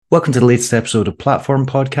Welcome to the latest episode of Platform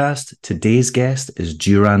Podcast. Today's guest is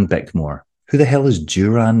Duran Bickmore. Who the hell is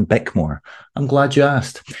Duran Bickmore? I'm glad you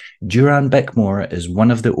asked. Duran Bickmore is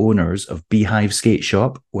one of the owners of Beehive Skate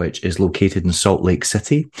Shop, which is located in Salt Lake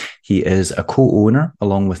City. He is a co-owner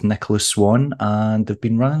along with Nicholas Swan, and they've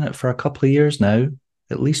been running it for a couple of years now,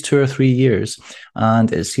 at least 2 or 3 years,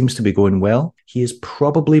 and it seems to be going well. He is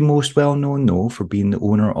probably most well known, though, for being the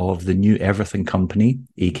owner of the New Everything Company,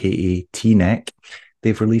 aka TNEC.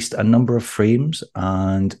 They've released a number of frames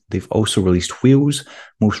and they've also released wheels.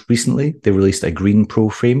 Most recently, they released a green pro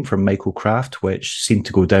frame from Michael Craft, which seemed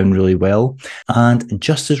to go down really well. And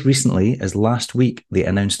just as recently as last week, they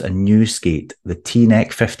announced a new skate, the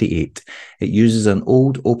TNEC 58. It uses an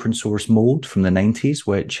old open source mold from the 90s,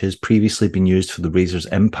 which has previously been used for the Razor's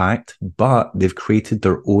Impact, but they've created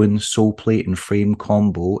their own sole plate and frame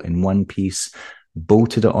combo in one piece,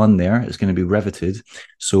 bolted it on there. It's going to be riveted.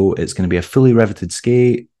 So it's going to be a fully riveted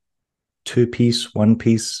skate, two-piece,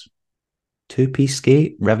 one-piece, two-piece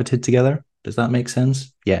skate riveted together. Does that make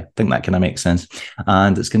sense? Yeah, I think that kind of makes sense.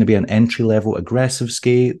 And it's going to be an entry-level aggressive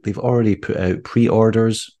skate. They've already put out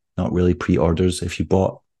pre-orders, not really pre-orders. If you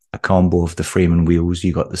bought a combo of the frame and wheels,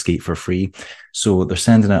 you got the skate for free. So they're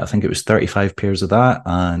sending out, I think it was 35 pairs of that,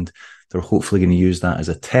 and they're hopefully going to use that as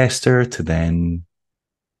a tester to then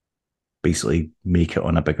basically make it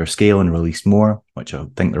on a bigger scale and release more, which I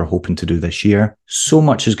think they're hoping to do this year. So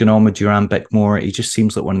much is going on with Duran Bickmore. He just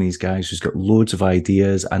seems like one of these guys who's got loads of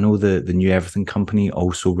ideas. I know the New Everything Company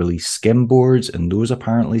also released skim boards, and those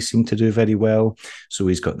apparently seem to do very well. So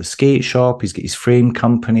he's got the skate shop, he's got his frame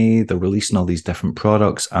company, they're releasing all these different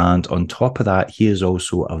products. And on top of that, he is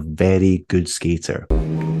also a very good skater.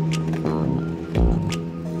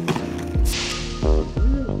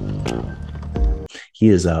 He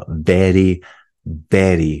is a very,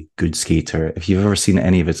 very good skater. If you've ever seen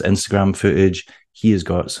any of his Instagram footage, he has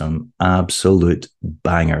got some absolute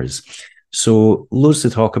bangers. So loads to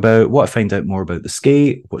talk about. What I find out more about the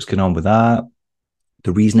skate, what's going on with that,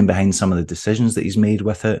 the reasoning behind some of the decisions that he's made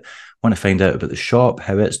with it. Want to find out about the shop,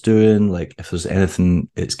 how it's doing, like if there's anything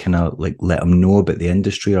it's kind of like let him know about the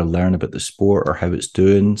industry or learn about the sport or how it's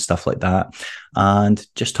doing, stuff like that. And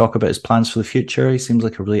just talk about his plans for the future. He seems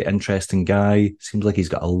like a really interesting guy. Seems like he's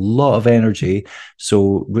got a lot of energy.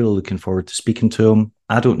 So really looking forward to speaking to him.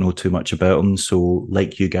 I don't know too much about him. So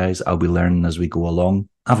like you guys, I'll be learning as we go along.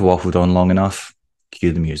 I've waffled on long enough.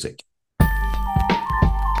 Cue the music.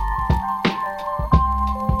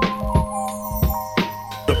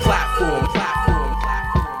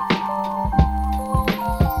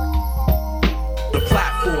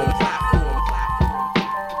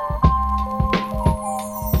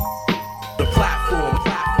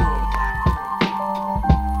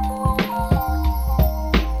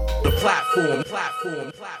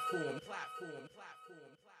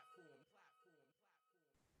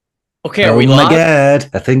 Okay, are we live? Oh my God,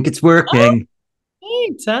 I think it's working. Oh,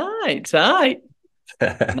 tight.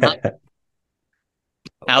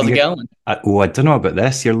 How's it going? I don't know about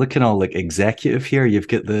this. You're looking all like executive here. You've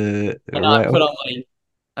got the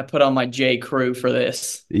I put on my J. Crew for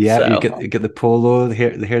this. Yeah, so. you get the polo. The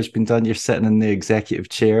hair's been done. You're sitting in the executive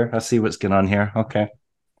chair. I see what's going on here. Okay.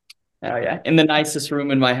 Oh yeah, in the nicest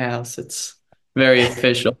room in my house. It's very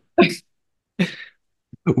official.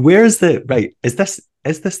 Where is the right? Is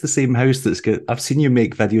this the same house that's got? I've seen you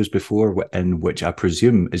make videos before in which I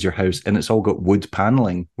presume is your house, and it's all got wood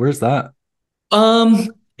paneling. Where's that?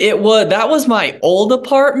 That was my old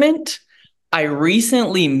apartment. I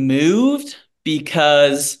recently moved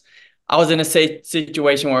because I was in a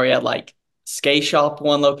situation where we had like skate shop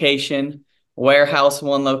one location, warehouse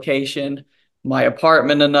one location, my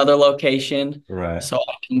apartment another location. Right. So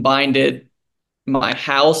I combined my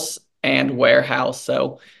house and warehouse.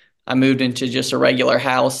 So I moved into just a regular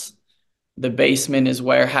house. The basement is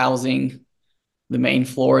warehousing. The main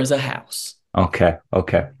floor is a house. Okay.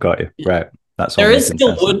 Got you. Right. That's all. There is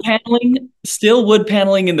still wood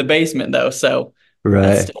paneling in the basement though. So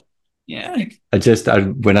right. Yeah.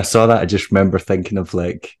 When I saw that, I just remember thinking of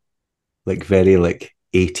like very like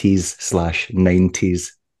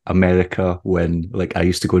 80s/90s America, when like I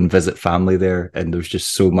used to go and visit family there, and there's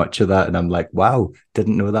just so much of that, and I'm like, wow,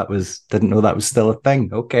 didn't know that was still a thing.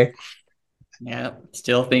 Okay. Yeah,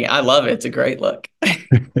 still a thing. I love it. It's a great look.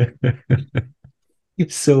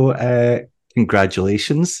 So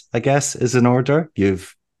congratulations, I guess, is in order.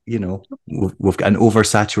 We've got an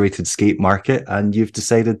oversaturated skate market, and you've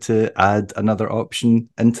decided to add another option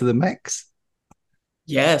into the mix.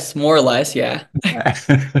 Yes, more or less, yeah.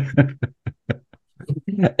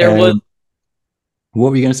 There was.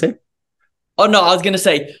 What were you going to say? Oh, no, I was going to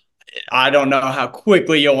say, I don't know how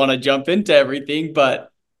quickly you'll want to jump into everything,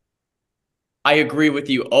 but I agree with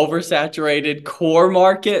you. Oversaturated core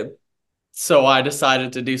market. So I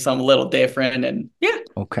decided to do something a little different. And yeah,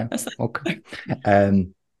 Okay. that's Okay. that.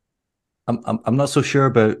 Um, I'm not so sure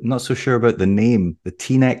about the name, the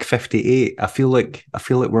TNEC 58. I feel like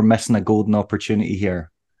we're missing a golden opportunity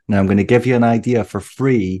here. Now I'm going to give you an idea for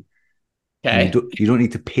free, and Okay. you don't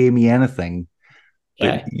need to pay me anything, but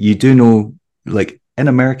Okay. you do know, like in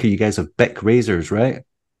America, you guys have Bic razors, right?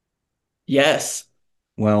 Yes.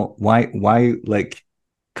 Well, why like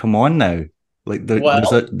come on now. Like Well,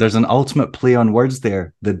 there's an ultimate play on words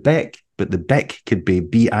there. The Bic, but the Bic could be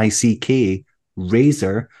BICK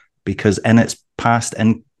razor because in its past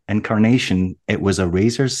incarnation it was a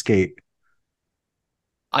razor skate.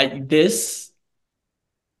 I this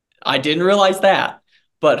I didn't realize that.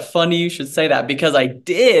 But funny you should say that because I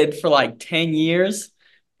did for like 10 years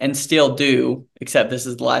and still do, except this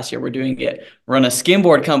is the last year we're doing it, run a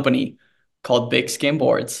skimboard company called Big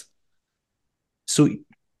Skimboards. So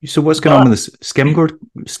so what's going on But with this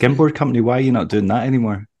skimboard company? Why are you not doing that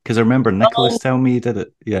anymore? Because I remember Nicholas telling me you did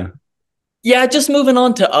it. Yeah. yeah, just moving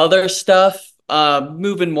on to other stuff,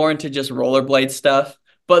 moving more into just rollerblade stuff.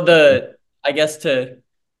 But I guess to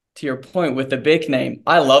your point with the Bic name,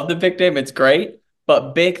 I love the Bic name. It's great.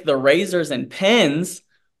 But Bic, the razors and pens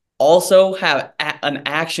also have an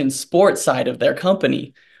action sports side of their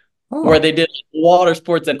company where Oh, they did water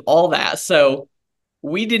sports and all that. So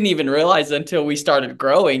we didn't even realize until we started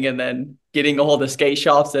growing and then getting a hold of skate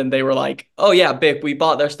shops and they were like, "Oh yeah, Bic, we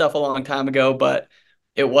bought their stuff a long time ago, but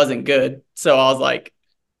it wasn't good." So I was like,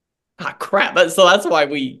 "Ah, crap." So that's why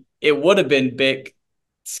it would have been Bic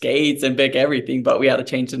skates and Bic everything, but we had to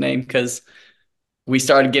change the name because we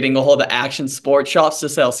started getting a hold of action sports shops to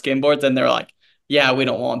sell skimboards and they're like, "Yeah, we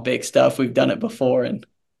don't want big stuff. We've done it before." And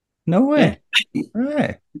no yeah. way.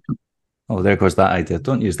 Right. Oh, there goes that idea.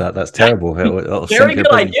 Don't use that. That's terrible. It'll sink Very your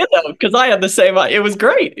good business. idea though, because I had the same. It was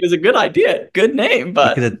great. It was a good idea, good name,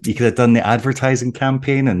 but You could have done the advertising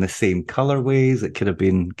campaign in the same colorways. It could have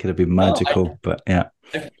been no, magical. But yeah.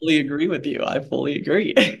 I fully agree with you. I fully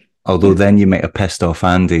agree. Although then you might have pissed off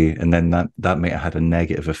Andy, and then that might have had a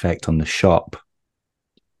negative effect on the shop.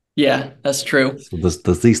 Yeah, that's true. So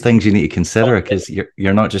there's these things you need to consider because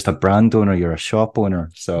you're not just a brand owner, you're a shop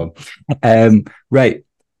owner. So right.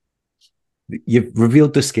 You've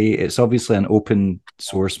revealed the skate. It's obviously an open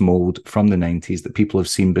source mold from the 90s that people have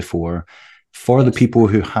seen before. For the Yes. people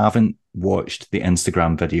who haven't watched the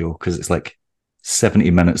Instagram video, because it's like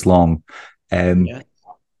 70 minutes long, um, Yeah.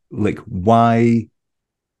 like why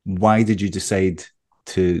did you decide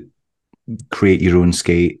to create your own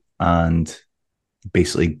skate and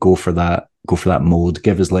basically go for that mold?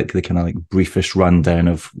 Give us like the kind of like briefest rundown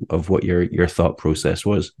of what your thought process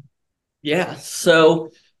was. Yeah.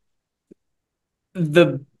 So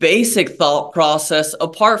the basic thought process,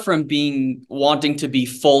 apart from being wanting to be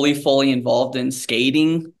fully involved in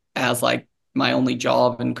skating as like my only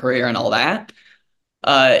job and career and all that,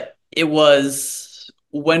 it was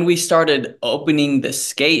when we started opening the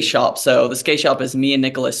skate shop. So the skate shop is me and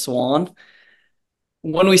Nicholas Swan.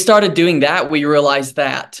 When we started doing that, we realized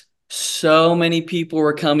that so many people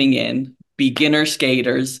were coming in, beginner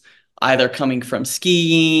skaters, either coming from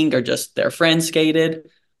skiing or just their friends skated,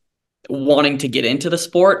 wanting to get into the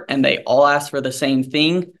sport, and they all asked for the same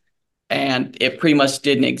thing. And it pretty much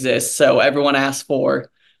didn't exist. So everyone asked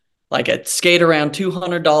for like a skate around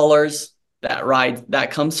 $200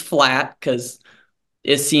 that comes flat because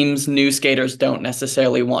it seems new skaters don't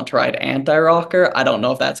necessarily want to ride anti-rocker. I don't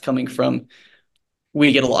know if that's coming from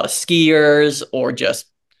we get a lot of skiers or just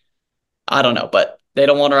I don't know, but they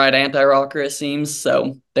don't want to ride anti-rocker it seems.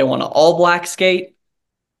 So they want an all black skate,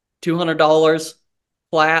 $200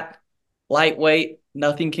 flat, lightweight,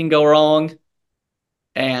 nothing can go wrong.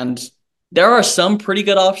 And there are some pretty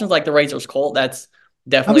good options like the Razor's Colt. That's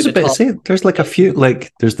I definitely was the about to top. say there's like a few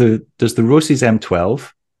like there's the Rossi's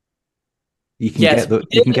M12. Yes,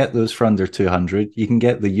 You can get those for under 200. You can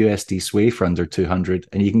get the USD Sway for under 200,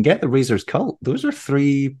 and you can get the Razor's Cult. Those are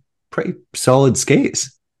three pretty solid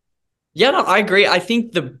skates. yeah, no, I agree. I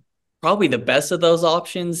think the probably the best of those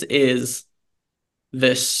options is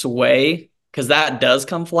the Sway because that does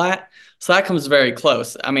come flat. So that comes very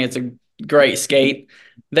close. I mean, it's a great skate.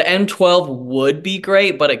 The M12 would be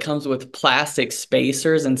great, but it comes with plastic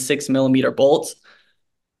spacers and 6 millimeter bolts.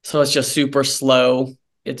 So it's just super slow.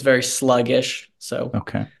 It's very sluggish. So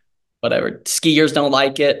Okay. whatever. Skiers don't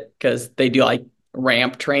like it because they do like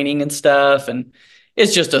ramp training and stuff. And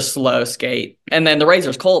it's just a slow skate. And then the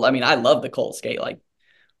Razor's Colt. I mean, I love the Colt skate. Like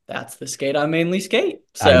that's the skate I mainly skate.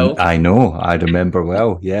 So I know. I remember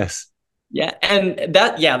well. Yes. yeah, and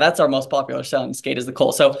that's our most popular selling skate is the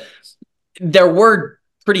Colt. So there were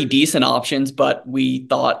pretty decent options, but we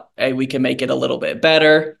thought, hey, we can make it a little bit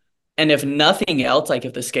better. And if nothing else, like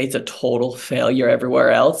if the skate's a total failure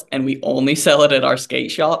everywhere else and we only sell it at our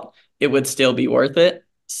skate shop, it would still be worth it.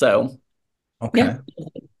 So yeah, Okay.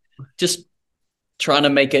 just trying to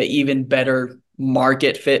make an even better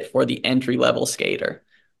market fit for the entry level skater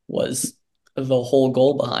was the whole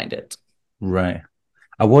goal behind it. Right.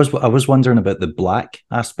 I was wondering about the black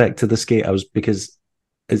aspect to the skate. I was because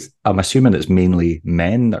I'm assuming it's mainly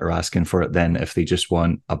men that are asking for it then if they just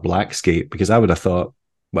want a black skate, because I would have thought,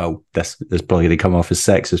 well, this is probably going to come off as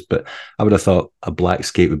sexist, but I would have thought a black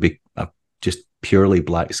skate would be just purely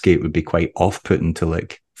black skate would be quite off-putting to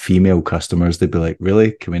like female customers. They'd be like,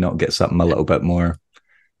 really? Can we not get something a little bit more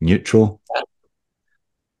neutral?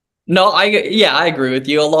 No, I agree with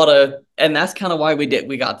you. A lot of, and that's kind of why we got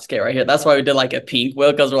the skate right here. That's why we did like a pink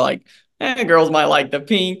wheel because we're like, girls might like the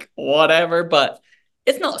pink, whatever, but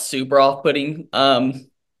it's not super off-putting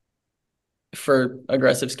for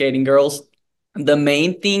aggressive skating girls. The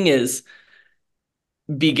main thing is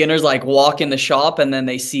beginners like walk in the shop and then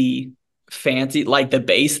they see fancy like the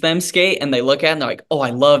base them skate and they look at it and they're like, oh,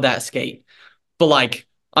 I love that skate, but like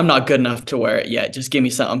I'm not good enough to wear it yet. Just give me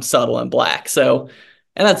something subtle and black. So,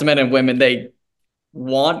 and that's men and women. They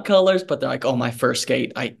want colors, but they're like, oh, my first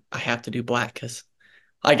skate, I have to do black because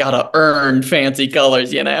I gotta earn fancy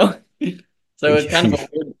colors, you know? So it's kind of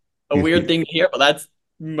a weird thing to hear, but that's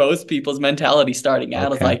most people's mentality starting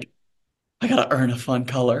out is Okay. like, I gotta earn a fun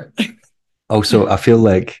color. Also, I feel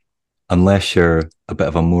like unless you're a bit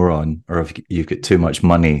of a moron or if you've got too much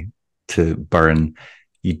money to burn,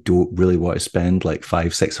 you don't really want to spend like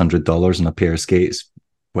 $500-600 on a pair of skates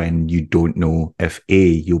when you don't know if A,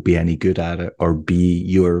 you'll be any good at it, or B,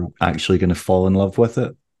 you're actually going to fall in love with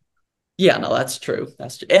it. Yeah, no, that's true.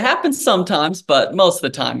 That's true. It happens sometimes, but most of the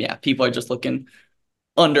time, yeah, people are just looking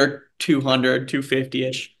under 200,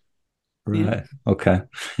 250-ish. Yeah. Right. Okay.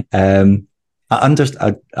 I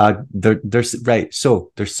understand. There's right.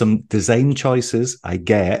 So there's some design choices I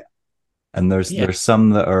get, and Yeah. there's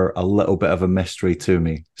some that are a little bit of a mystery to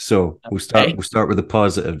me. So Okay. we'll start with the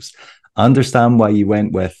positives. I understand why you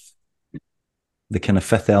went with the kind of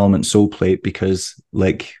fifth element soul plate because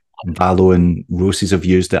like Valo and Rosie's have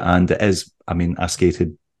used it, and it is. I mean, I've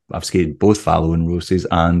skated both Valo and Rosie's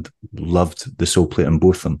and loved the soul plate on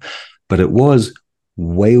both of them, but it was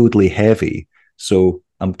wildly heavy. So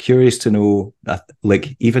I'm curious to know that,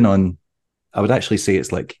 like, even on, I would actually say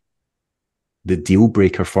it's like the deal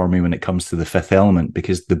breaker for me when it comes to the fifth element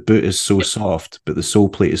because the boot is so soft, but the sole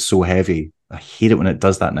plate is so heavy. I hate it when it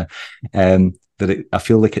does that now. I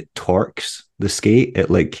feel like it torques the skate.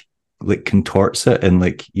 It like contorts it, and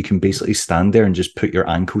like you can basically stand there and just put your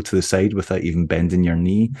ankle to the side without even bending your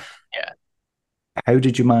knee. Yeah. How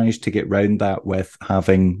did you manage to get round that with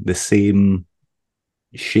having the same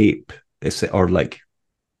shape, or like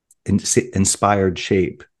inspired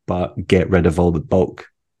shape, but get rid of all the bulk?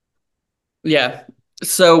 Yeah.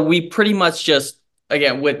 So we pretty much just,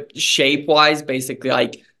 again, with shape wise, basically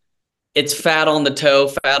like it's fat on the toe,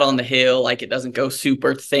 fat on the heel, like it doesn't go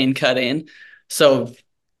super thin cut in. So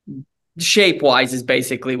shape wise is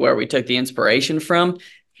basically where we took the inspiration from.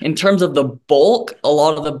 In terms of the bulk, a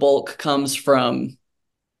lot of the bulk comes from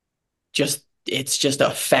just it's just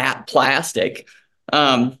a fat plastic.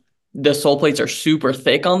 The sole plates are super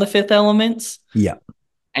thick on the fifth elements, Yeah.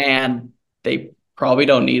 and they probably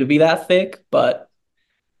don't need to be that thick, but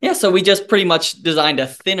yeah, so we just pretty much designed a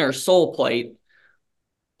thinner sole plate,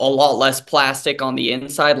 a lot less plastic on the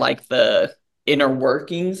inside, like the inner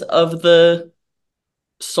workings of the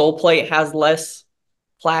sole plate has less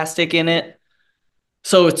plastic in it.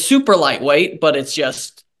 So it's super lightweight, but it's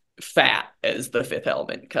just fat as the fifth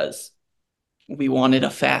element because we wanted a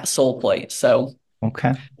fat sole plate. So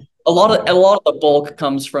Okay. a lot of the bulk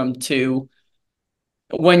comes from two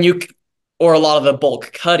when you or a lot of the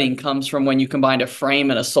bulk cutting comes from when you combine a frame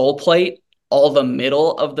and a sole plate. All the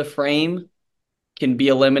middle of the frame can be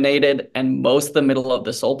eliminated, and most of the middle of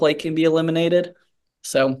the sole plate can be eliminated.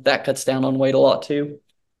 So that cuts down on weight a lot too.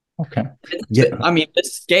 Okay. Yeah. I mean,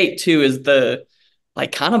 this skate too is the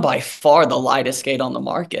like kind of by far the lightest skate on the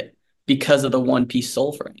market because of the one piece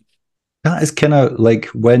sole frame. That is kind of like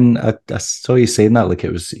when I saw you saying that, like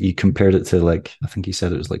it was, you compared it to like, I think you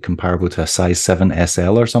said it was like comparable to a size 7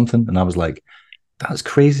 SL or something. And I was like, that's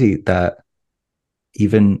crazy that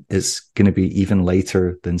even it's going to be even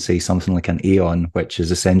lighter than, say, something like an Aeon, which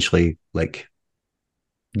is essentially like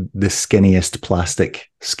the skinniest plastic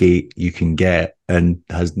skate you can get and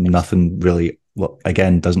has nothing really, well,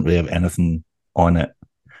 again, doesn't really have anything on it.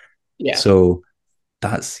 Yeah. So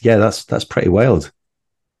that's pretty wild.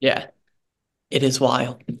 Yeah. It is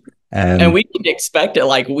wild. And Um, we didn't expect it.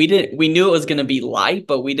 Like we knew it was going to be light,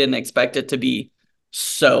 but we didn't expect it to be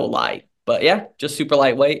so light. But yeah, just super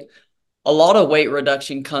lightweight. A lot of weight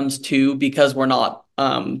reduction comes too because we're not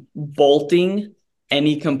bolting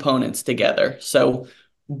any components together. So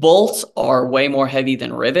bolts are way more heavy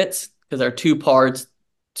than rivets because they're two parts,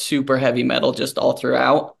 super heavy metal just all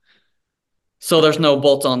throughout. So there's no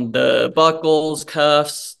bolts on the buckles,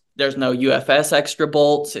 cuffs. There's no UFS extra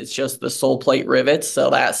bolts. It's just the sole plate rivets.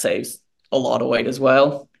 So that saves a lot of weight as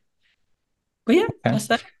well. But yeah, okay. that's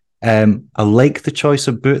that. I like the choice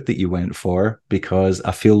of boot that you went for because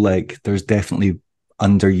I feel like there's definitely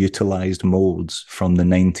underutilized molds from the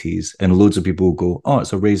 90s, and loads of people go, "Oh,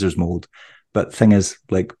 it's a Razor's mold." But thing is,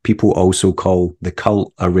 like, people also call the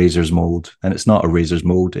cult a Razor's mold, and it's not a Razor's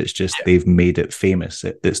mold. It's just they've made it famous.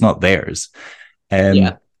 It's not theirs. Yeah.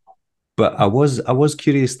 Um, but I was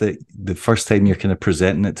curious that the first time you're kind of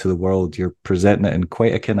presenting it to the world, you're presenting it in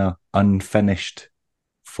quite a kind of unfinished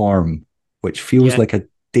form, which feels Yeah. like a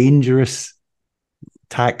dangerous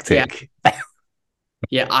Yeah. tactic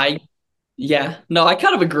Yeah. Yeah. No, I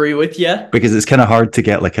kind of agree with you. because it's kind of hard to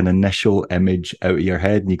get like an initial image out of your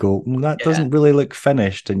head and you go, well, that Yeah. doesn't really look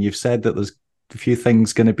finished. And you've said that there's a few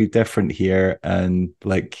things going to be different here. And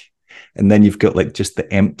then you've got like just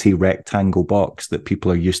the empty rectangle box that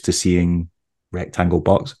people are used to seeing.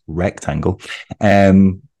 Rectangle.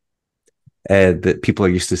 Um, that people are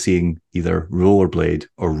used to seeing either rollerblade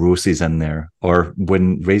or roses in there. Or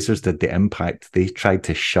when Razors did the Impact, they tried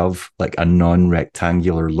to shove like a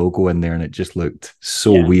non-rectangular logo in there, and it just looked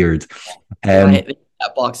so Yeah. weird. Yeah. Um,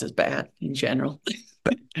 That box is bad in general.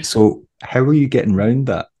 so how are you getting around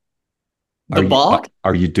that? The box?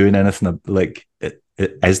 Are you doing anything like?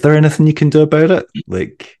 Is there anything you can do about it?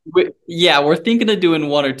 Like, Yeah, we're thinking of doing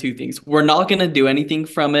one or two things. We're not going to do anything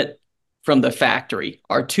from it from the factory.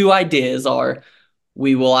 Our two ideas are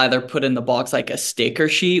we will either put in the box like a sticker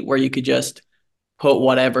sheet where you could just put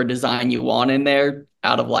whatever design you want in there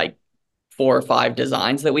out of like 4 or 5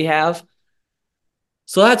 designs that we have.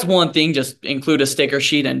 So that's one thing, just include a sticker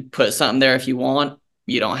sheet and put something there if you want.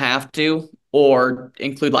 You don't have to. Or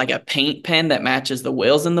include like a paint pen that matches the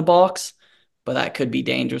wheels in the box, but that could be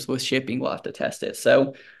dangerous with shipping. We'll have to test it.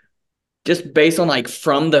 So just based on like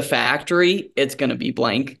from the factory, it's going to be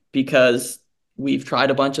blank because we've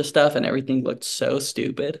tried a bunch of stuff and everything looked so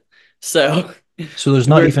stupid. So so there's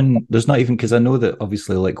not we're, even because I know that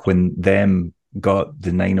obviously like when them got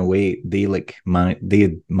the 908, they they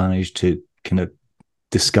had managed to kind of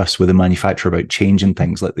discuss with the manufacturer about changing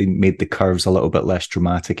things, like they made the curves a little bit less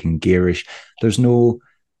dramatic and garish. There's no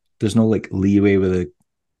like leeway with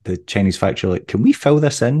the Chinese factory, like, can we fill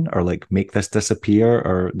this in or like make this disappear,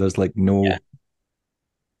 or there's like yeah, no.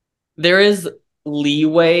 there is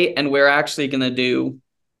leeway and we're actually going to do,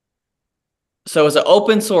 so it's an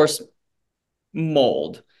open source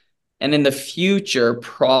mold. And in the future,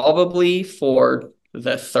 probably for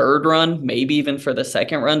the third run, maybe even for the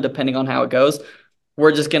second run, depending on how it goes,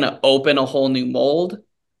 we're just going to open a whole new mold.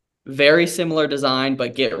 Very similar design,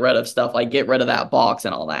 but get rid of stuff like get rid of that box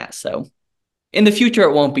and all that. So in the future,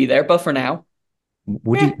 it won't be there, but for now,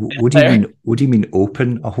 it's there. What do you mean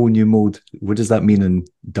open a whole new mode? What does that mean in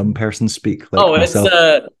dumb person speak Oh, like it's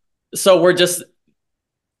myself? so we're just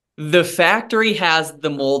the factory has the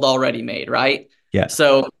mold already made, right? Yeah.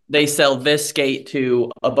 So they sell this skate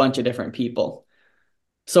to a bunch of different people.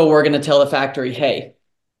 So we're going to tell the factory, hey,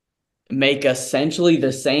 make essentially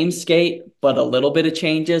the same skate, but a little bit of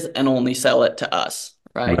changes and only sell it to us,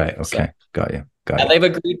 right? Right. So Okay. Got you. Got yeah, you. they've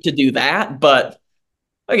agreed to do that, but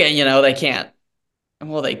again, they can't.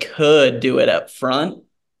 Well, they could do it up front,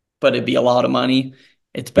 but it'd be a lot of money.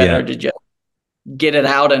 It's better Yeah. to just get it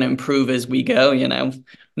out and improve as we go.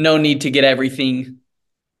 No need to get everything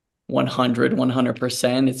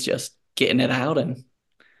 100%. It's just getting it out and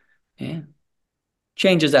yeah,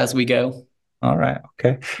 changes as we go. All right.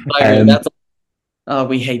 Okay. But I agree. Um,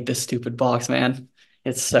 We hate this stupid box, man.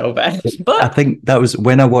 It's so bad. I But think that was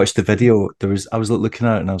when I watched the video. I was looking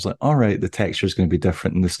at it and I was like, all right, the texture is going to be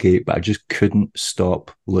different in the skate, but I just couldn't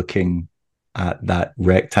stop looking at that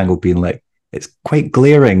rectangle, being like, it's quite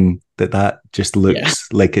glaring that just yeah,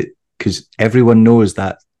 looks like it, because everyone knows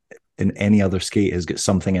that in any other skate has got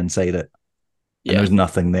something inside it, and yeah, there's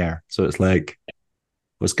nothing there. So it's like,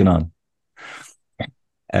 what's going on?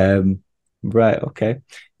 Um, right, okay.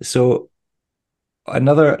 So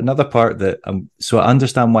another part that so I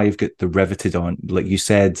understand why you've got the riveted on. Like you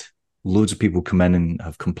said, loads of people come in and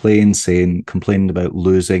have complaining about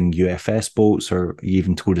losing UFS bolts, or you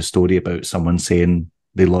even told a story about someone saying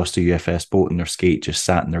they lost a UFS bolt and their skate just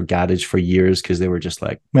sat in their garage for years because they were just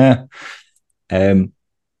like, meh. Um,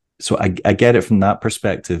 So I get it from that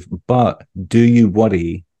perspective, but do you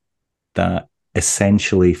worry that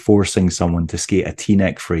essentially forcing someone to skate a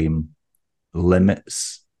TNEC frame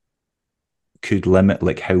limits could limit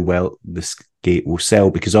like how well the skate will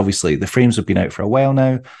sell? Because obviously the frames have been out for a while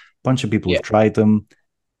now. A bunch of people Yeah. have tried them.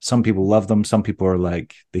 Some people love them. Some people are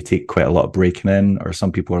like, they take quite a lot of breaking in, or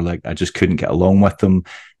some people are like, I just couldn't get along with them.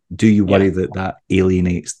 Do you worry Yeah. that that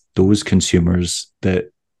alienates those consumers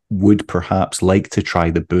that would perhaps like to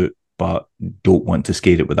try the boot but don't want to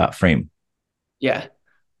skate it with that frame? Yeah.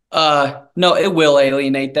 No, it will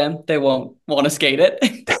alienate them. They won't want to skate it.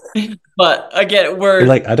 But again, You're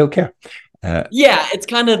like, I don't care. yeah, it's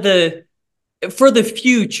kind of for the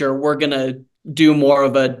future, we're gonna do more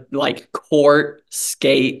of a like court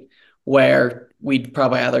skate where we'd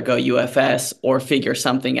probably either go UFS or figure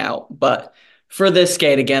something out. But for this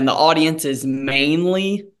skate, again, the audience is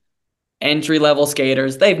mainly entry level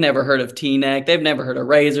skaters. They've never heard of TNEC, they've never heard of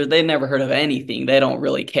Razor, they've never heard of anything. They don't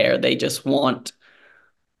really care. They just want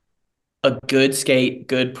a good skate,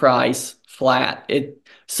 good price, flat.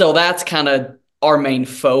 So that's kind of our main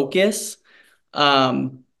focus.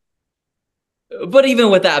 Um, but even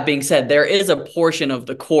with that being said, there is a portion of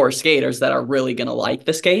the core skaters that are really going to like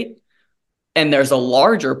the skate. And there's a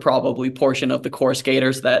larger, probably, portion of the core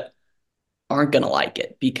skaters that aren't going to like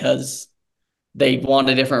it because they want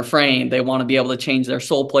a different frame. They want to be able to change their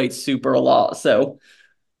sole plates super a lot. So,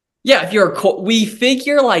 yeah, if you're we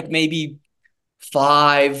figure like maybe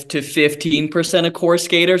 5 to 15% of core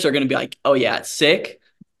skaters are going to be like, oh, yeah, it's sick.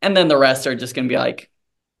 And then the rest are just going to be like,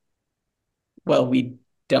 well, we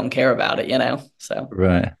don't care about it, you know? So,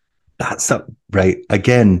 Right. That's a right.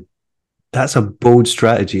 Again, that's a bold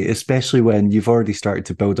strategy, especially when you've already started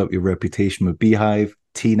to build up your reputation with Beehive.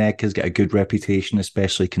 TNEC has got a good reputation,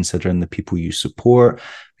 especially considering the people you support,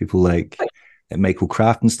 people like Michael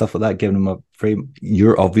Kraft and stuff like that, giving them a frame.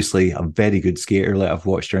 You're obviously a very good skater. Like I've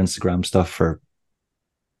watched your Instagram stuff for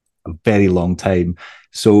a very long time.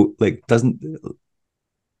 So like doesn't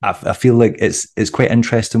I feel like it's quite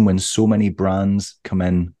interesting when so many brands come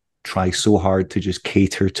in, try so hard to just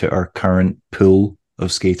cater to our current pool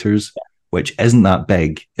of skaters, which isn't that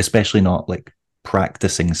big, especially not like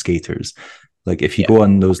practicing skaters. Like if you yeah. go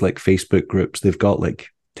on those like Facebook groups, they've got like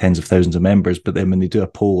tens of thousands of members, but then when they do a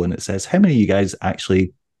poll and it says, how many of you guys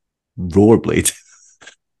actually rollerblade?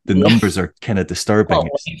 The Yeah. numbers are kind of disturbing. Oh,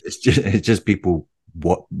 It's just people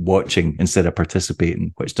watching instead of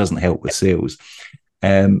participating, which doesn't help with sales.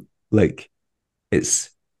 Like it's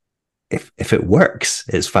if it works,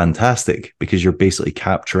 it's fantastic because you're basically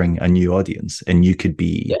capturing a new audience, and yeah.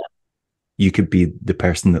 you could be the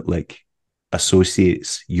person that like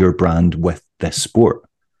associates your brand with this sport.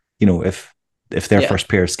 You know, if their Yeah. first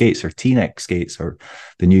pair of skates are TNEC skates or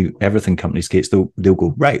the new Everything Company skates, they'll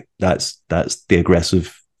go right. That's the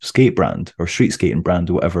aggressive skate brand or street skating brand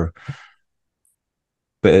or whatever.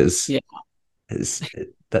 But Yeah. it's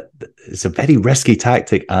a very risky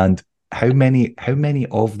tactic. And how many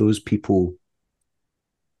of those people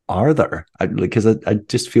are there? Because I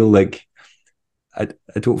just feel like I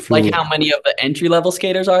don't feel Like how many of the entry level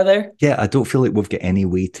skaters are there? yeah, I don't feel like we've got any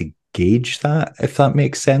way to gauge that, if that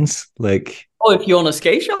makes sense. Like Oh, if you own a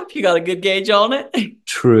skate shop, you got a good gauge on it.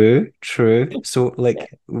 true. So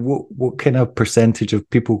like what kind of percentage of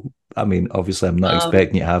people, I mean, obviously I'm not Um,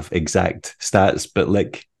 expecting you to have exact stats, but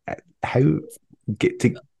like how get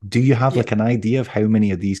to do you have yeah, like an idea of how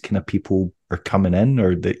many of these kind of people are coming in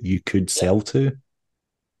or that you could sell to?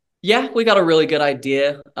 yeah, we got a really good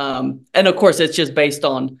idea. And of course, it's just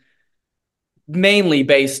mainly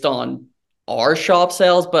based on our shop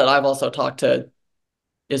sales, but I've also talked to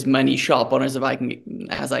as many shop owners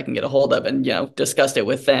as I can get a hold of, and discussed it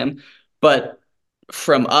with them. But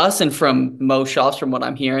from us and from most shops, from what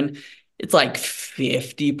I'm hearing, it's like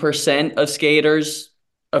 50% of skaters,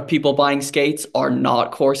 of people buying skates, are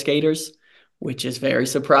not core skaters, which is very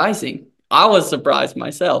surprising. I was surprised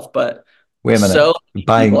myself, but Wait a minute, so many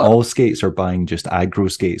buying people are. all skates or buying just aggro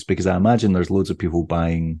skates? Because I imagine there's loads of people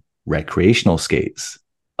buying recreational skates.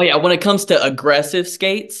 Oh yeah, when it comes to aggressive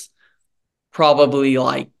skates, probably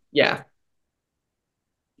like, yeah,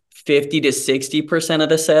 50 to 60% of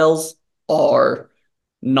the sales are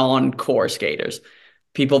non-core skaters.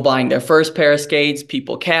 People buying their first pair of skates,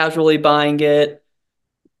 people casually buying it,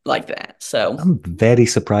 like that. So I'm very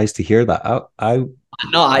surprised to hear that.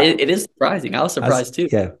 no, I it is surprising. I was as surprised too.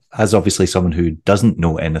 yeah, as obviously someone who doesn't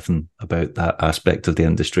know anything about that aspect of the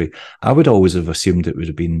industry, I would always have assumed it would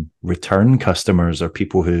have been return customers or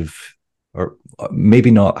people who've or maybe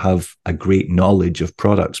not have a great knowledge of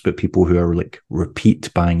products, but people who are like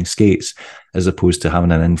repeat buying skates as opposed to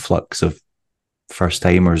having an influx of first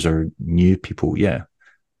timers or new people. Yeah.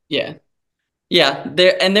 Yeah. Yeah.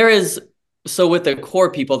 There is, so with the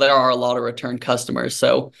core people, there are a lot of return customers.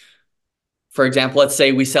 So for example, let's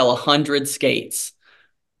say we sell 100 skates.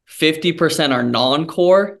 50% are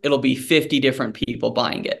non-core, it'll be 50 different people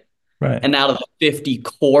buying it. Right. And out of the 50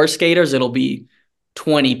 core skaters, it'll be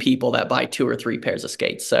 20 people that buy 2 or 3 pairs of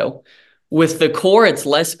skates. So with the core, it's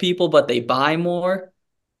less people, but they buy more.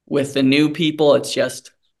 With the new people, it's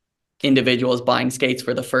just individuals buying skates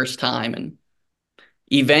for the first time. And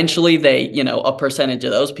eventually a percentage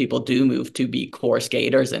of those people do move to be core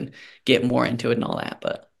skaters and get more into it and all that.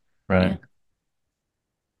 But Right. yeah.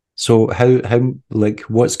 So how like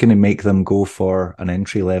what's going to make them go for an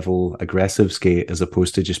entry level aggressive skate as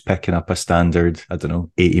opposed to just picking up a standard, I don't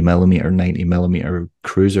know, 80 millimeter, 90 millimeter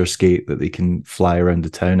cruiser skate that they can fly around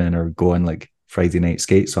the town in or go on like Friday night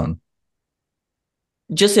skates on?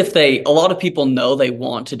 Just if a lot of people know they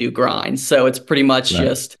want to do grinds. So it's pretty much Right.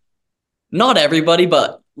 just not everybody,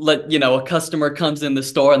 but a customer comes in the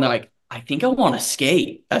store and they're like, I think I want to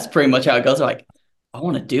skate. That's pretty much how it goes. They're like, I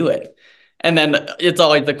want to do it. And then it's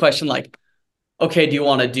always the question like, okay, do you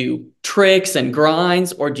want to do tricks and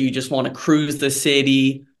grinds or do you just want to cruise the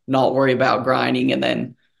city, not worry about grinding? And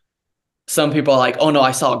then some people are like, oh no,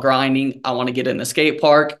 I saw grinding. I want to get in the skate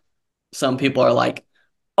park. Some people are like,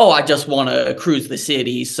 oh, I just want to cruise the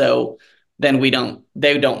city. So then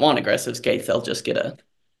they don't want aggressive skates. They'll just get a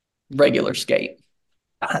regular skate.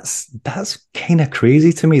 That's kind of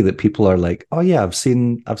crazy to me that people are like, oh yeah, I've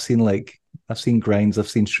seen grinds, I've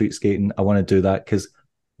seen street skating. I want to do that because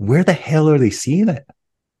where the hell are they seeing it?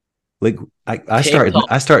 Like TikTok,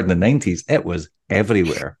 I started in the 90s. It was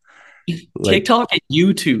everywhere. Like, TikTok and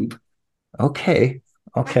YouTube. okay,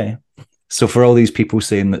 okay. So for all these people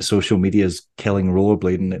saying that social media is killing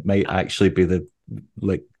rollerblading, it might actually be the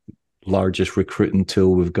like largest recruiting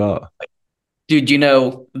tool we've got. Dude, you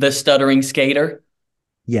know the stuttering skater?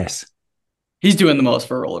 Yes. He's doing the most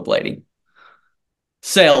for rollerblading,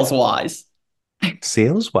 sales wise.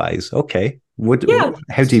 Sales wise, okay. What Yeah.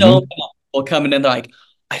 how do you So mean? people coming in, they're like,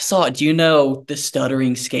 I saw it. Do you know the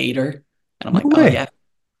stuttering skater? And I'm No like, oh way. yeah,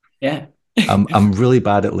 yeah. I'm really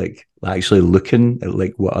bad at like actually looking at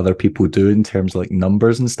like what other people do in terms of like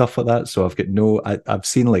numbers and stuff like that. So I've got no I've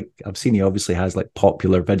seen he obviously has like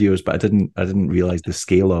popular videos, but I didn't realize the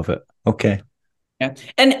scale of it. Okay. Yeah.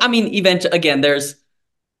 And I mean, eventually, again, there's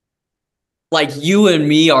like you and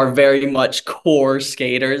me are very much core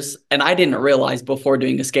skaters. And I didn't realize before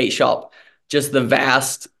doing a skate shop just the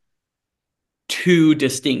vast two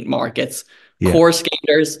distinct markets, Yeah. core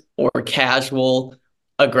skaters or casual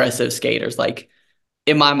aggressive skaters. Like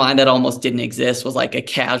in my mind, that almost didn't exist, was like a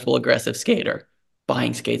casual aggressive skater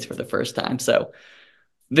buying skates for the first time. So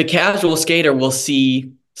the casual skater will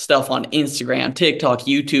see stuff on Instagram, TikTok,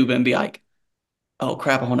 YouTube, and be like, oh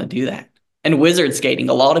crap, I want to do that. And wizard skating,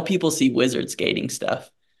 a lot of people see wizard skating stuff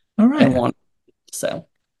All and right. want, so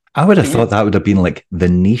I would have yeah, thought that would have been like the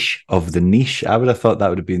niche of the niche. I would have thought that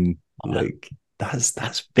would have been like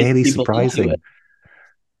that's very people into surprising. it.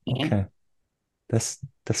 Yeah. Okay. This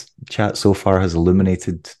chat so far has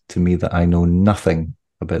illuminated to me that I know nothing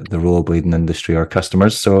about the rollerblading industry or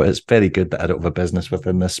customers. So it's very good that I don't have a business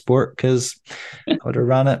within this sport because I would have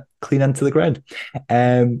ran it clean into the ground.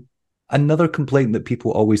 Um, Another complaint that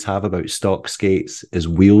people always have about stock skates is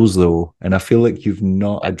wheels, though, and I feel like you've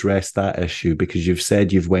not addressed that issue because you've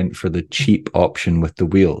said you've went for the cheap option with the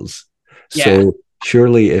wheels. Yeah. So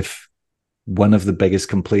surely, if one of the biggest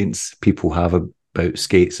complaints people have about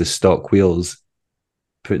skates is stock wheels,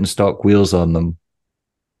 putting stock wheels on them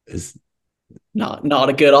is Not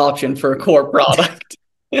a good option for a core product.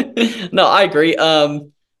 No, I agree.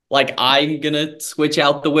 Like I'm gonna switch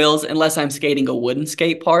out the wheels unless I'm skating a wooden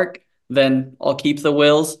skate park, then I'll keep the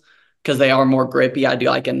wheels because they are more grippy. I do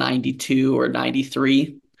like a 92 or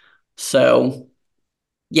 93. So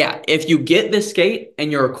yeah, if you get this skate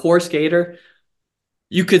and you're a core skater,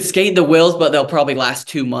 you could skate the wheels, but they'll probably last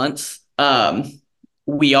 2 months.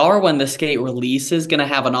 We are, when the skate releases, gonna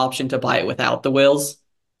have an option to buy it without the wheels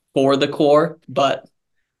for the core, but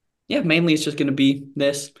yeah, mainly it's just going to be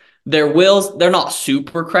this. Their wheels, they're not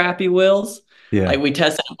super crappy wheels. yeah, Like we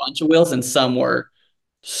tested a bunch of wheels and some were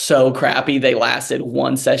so crappy they lasted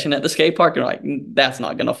one session at the skate park and like that's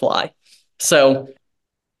not going to fly. So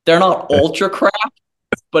they're not ultra crap,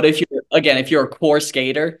 but if you're a core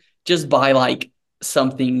skater, just buy like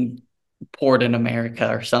something poured in America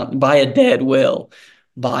or something. Buy a dead wheel.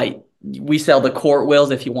 We sell the court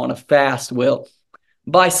wheels if you want a fast wheel.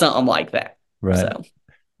 Buy something like that. right. So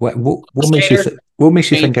What makes you skater, what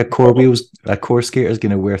makes you think a core skater is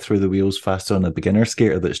going to wear through the wheels faster than a beginner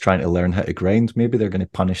skater that's trying to learn how to grind? Maybe they're going to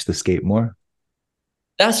punish the skate more.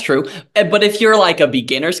 That's true. But if you're like a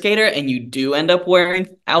beginner skater and you do end up wearing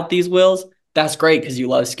out these wheels, that's great because you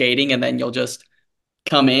love skating and then you'll just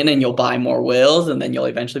come in and you'll buy more wheels and then you'll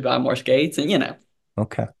eventually buy more skates and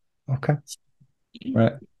Okay. Okay.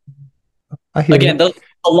 Right. I hear you. again,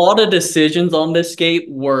 a lot of decisions on this skate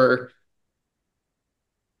were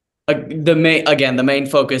the main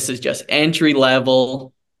focus is just entry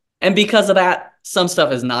level. And because of that, some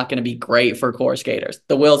stuff is not going to be great for core skaters.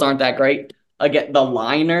 The wheels aren't that great. Again, the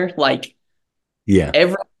liner, like Yeah.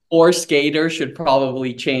 every core skater should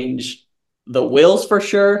probably change the wheels for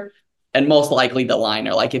sure, and most likely the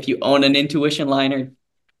liner. Like if you own an Intuition liner,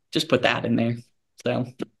 just put that in there. So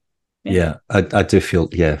yeah, Yeah. I do feel,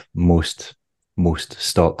 yeah, most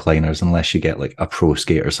stock liners, unless you get like a pro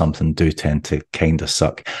skate or something, do tend to kind of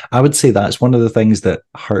suck. I would say that's one of the things that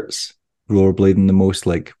hurts rollerblading the most.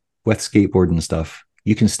 Like with skateboard and stuff,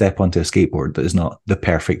 you can step onto a skateboard that is not the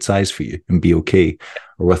perfect size for you and be okay.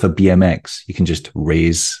 Or with a BMX, you can just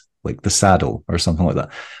raise like the saddle or something like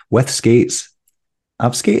that. With skates,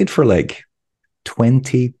 I've skated for like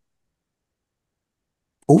 20,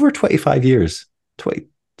 over 25 years,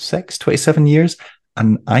 26, 27 years.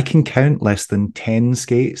 And I can count less than 10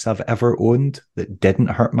 skates I've ever owned that didn't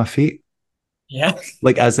hurt my feet. yeah,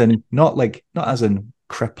 Like as in not as in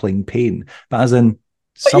crippling pain, but as in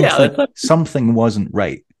but yeah, something wasn't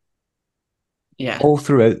right yeah, all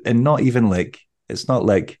throughout. And not even like it's not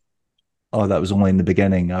like, oh, that was only in the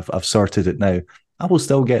beginning. I've sorted it now. I will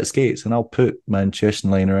still get skates and I'll put my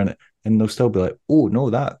intuition liner in it and they'll still be like, oh no,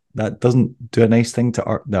 that doesn't do a nice thing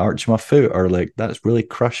to the arch of my foot, or like that's really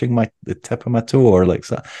crushing the tip of my toe, or like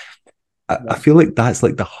so. I feel like that's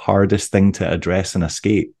like the hardest thing to address in a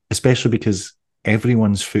skate, especially because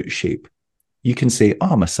everyone's foot shape. You can say, oh,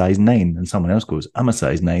 I'm a size 9, and someone else goes, I'm a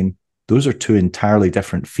size 9. Those are two entirely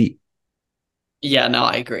different feet. yeah. No,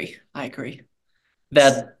 I agree. I agree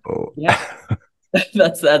that So, yeah,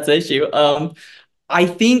 that's the issue. I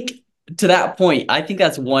think to that point, I think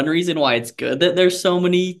that's one reason why it's good that there's so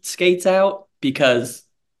many skates out because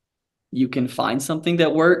you can find something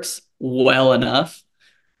that works well enough.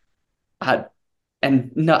 I,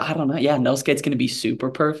 and no, I don't know. Yeah, no skate's gonna be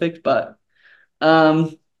super perfect, but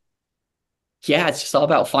um, yeah, it's just all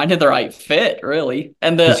about finding the right fit, really.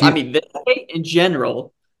 And because I you, mean, the skate in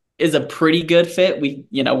general is a pretty good fit.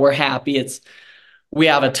 We're happy. We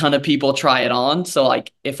have a ton of people try it on. So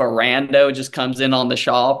like, if a rando just comes in on the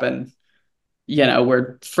shop and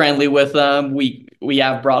we're friendly with them. We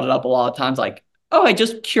have brought it up a lot of times, like, oh, I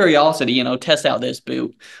just curiosity, test out this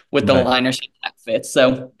boot with the right, liner shape that fits.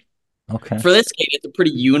 So okay. for this skate, it's a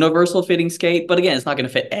pretty universal fitting skate, but again, it's not going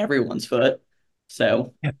to fit everyone's foot.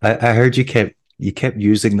 So Yeah. I heard you kept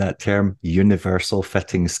using that term universal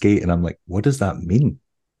fitting skate, and I'm like, what does that mean?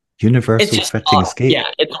 it's Universal just fitting not, skate.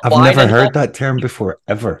 yeah, it's I've wide never enough. heard that term before,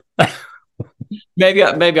 ever. Maybe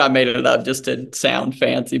I made it up just to sound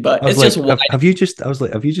fancy, but I was it's just like, wide. have you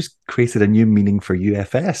just created a new meaning for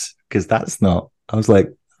UFS? Because that's not, I was like,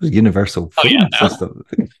 universal Oh fitting yeah, no, system.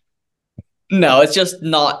 no, it's just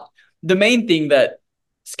not. The main thing that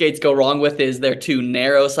skates go wrong with is they're too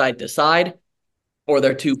narrow side to side or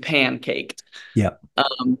they're too pancaked. Yeah.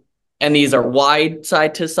 Um, and these are wide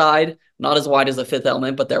side to side, not as wide as the Fifth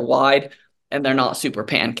Element, but they're wide and they're not super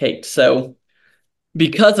pancaked. So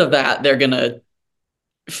because of that, they're gonna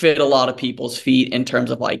fit a lot of people's feet in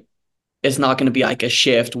terms of like it's not gonna be like a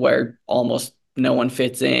shift where almost no one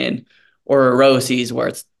fits in, or a Rosie's where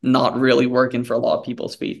it's not really working for a lot of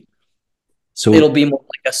people's feet. It'll So, be more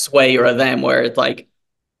like a sway or a them where it's like,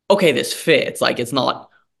 okay, this fits. Like it's not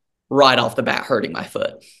right off the bat hurting my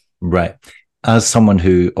foot. right. As someone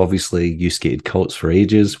who obviously you skated cults for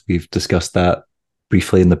ages, we've discussed that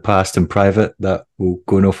briefly in the past in private, that we'll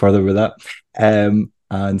go no further with that. And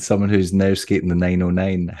someone who's now skating the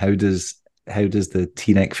 909, how does the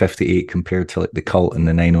TNEC 58 compare to like the cult and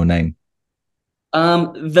the 909?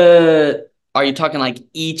 The Are you talking like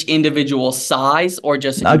each individual size or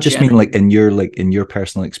just I in just mean general? like in your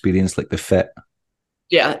personal experience, like the fit.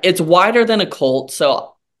 Yeah, it's wider than a Colt,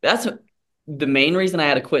 so that's the main reason I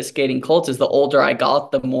had to quit skating Colts is the older I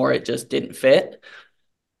got, the more it just didn't fit.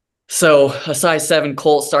 So a size 7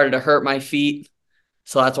 Colt started to hurt my feet,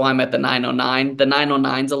 so that's why I'm at the 909. The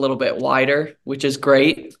 909's a little bit wider, which is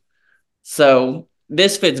great. So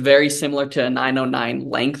this fits very similar to a 909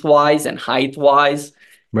 lengthwise and height-wise.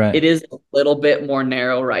 Right. It is a little bit more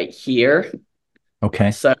narrow right here.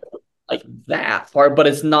 Okay. So like that part, but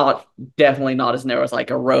it's not definitely not as narrow as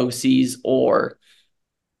like a Rosie's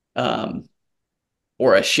um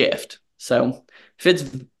or a shift. So if it's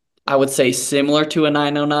I would say similar to a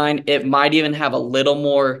 909, it might even have a little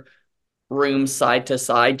more room side to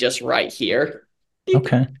side just right here. Beep.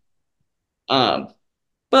 Okay. Um,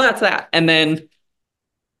 but that's that. And then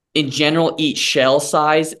in general, each shell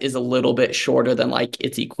size is a little bit shorter than like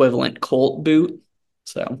its equivalent Colt boot.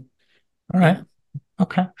 So All right. yeah.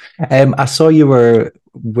 Okay. I saw you were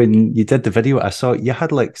when you did the video, I saw you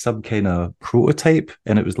had like some kind of prototype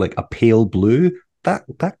and it was like a pale blue. That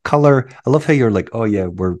color, I love how you're like, oh yeah,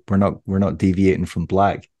 we're not deviating from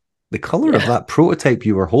black. The color of Yeah. that prototype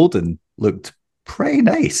you were holding looked pretty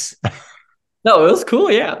nice. No, it was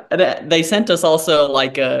cool, yeah. And they sent us also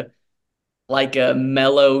like a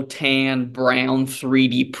mellow tan brown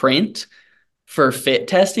 3D print for fit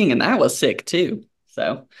testing, and that was sick too.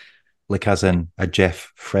 So, Like as in a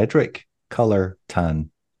Jeff Frederick color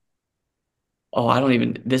tan. oh, I don't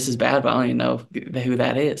even, this is bad, but I don't even know who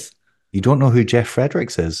that is. You don't know who Jeff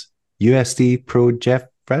Fredericks is? USD Pro Jeff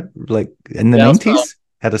Fred, like in the Yeah, I was probably, 90s,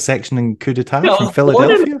 had a section in Coup d'etat I from was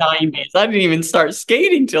born in the Philadelphia. 90s. I didn't even start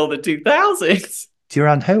skating till the 2000s.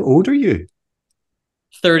 Duran, how old are you?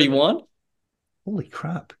 31. Holy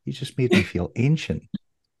crap, you just made me feel ancient.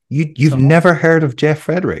 You've So never heard of Jeff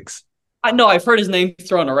Fredericks? I know I've heard his name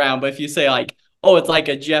thrown around, but if you say like, oh, it's like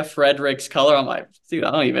a Jeff Fredericks color, I'm like, dude,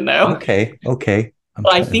 I don't even know. Okay, okay. I'm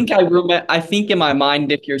But I trying to. think I remember. I think in my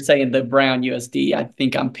mind, if you're saying the brown USD, I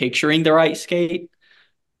think I'm picturing the right skate,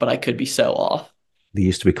 but I could be so off. They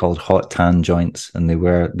used to be called hot tan joints, and they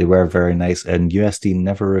were very nice. And USD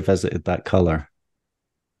never revisited that color.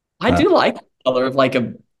 I That do like the color of like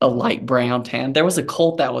a light brown tan. There was a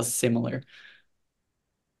Colt that was similar,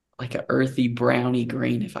 like a earthy browny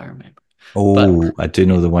green, if I remember. But Oh, I do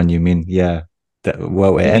know the one you mean. Yeah.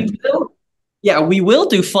 Well, we will, yeah, we will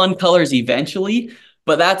do fun colors eventually,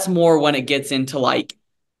 but that's more when it gets into like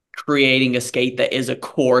creating a skate that is a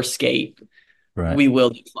core skate. right. We will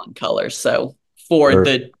do fun colors. So for Or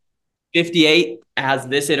the 58 as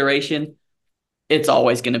this iteration, it's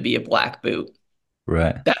always going to be a black boot.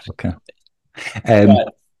 right. That's Okay. Um,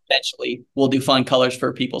 but eventually we'll do fun colors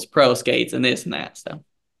for people's pro skates and this and that. So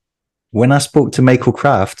when I spoke to Michael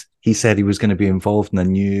Kraft, he said he was going to be involved in a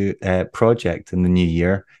new project in the new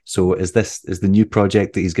year. So is the new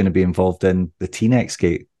project that he's going to be involved in the TNEC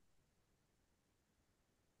skate?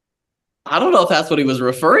 I don't know if that's what he was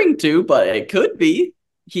referring to, but it could be.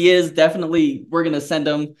 He is definitely, we're going to send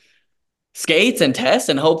him skates and tests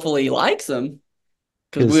and hopefully he likes them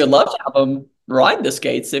because we Because would love to have him ride the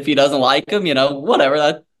skates. If he doesn't like them,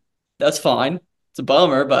 whatever, that's fine. It's a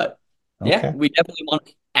bummer, but yeah, okay, we definitely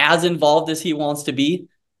want as involved as he wants to be.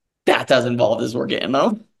 That's as involved as we're getting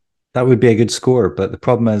though. that would be a good score. But the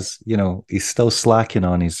problem is, he's still slacking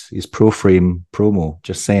on his pro frame promo.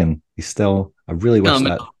 Just saying, he's still. I really wish Um,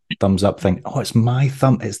 that thumbs up thing. Oh, it's my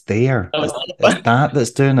thumb. It's there. It's we that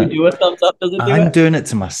that's doing it. do a thumbs up, doesn't do I'm it. doing it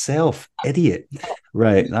to myself, idiot.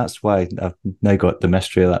 Right, that's why I've now got the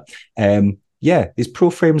mystery of that. Yeah, his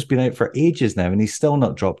pro frame's been out for ages now, and he's still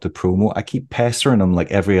not dropped a promo. I keep pestering him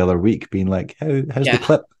like every other week, being like, how's the Yeah.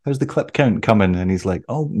 clip? How's the clip count coming?" And he's like,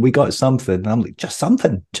 "Oh, we got something." And I'm like, "Just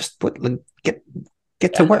something. Just what? Like,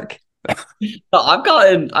 get to Yeah. work." So I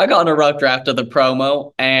gotten a rough draft of the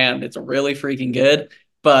promo and it's really freaking good,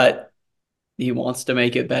 but he wants to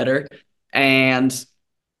make it better. And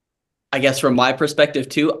I guess from my perspective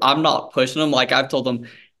too, I'm not pushing him. Like I've told him,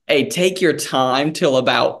 hey, take your time till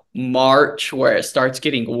about March where it starts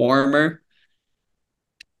getting warmer.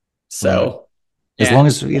 Right. So As long yeah.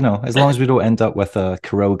 as as long as we don't end up with a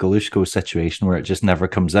Kirill Galushko situation where it just never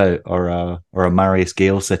comes out, or a Marius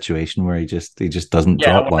Gale situation where he just doesn't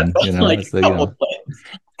Yeah, drop when one. it's like It's the a couple of plays.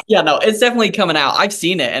 Yeah, no, it's definitely coming out. I've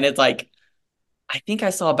seen it and it's like I think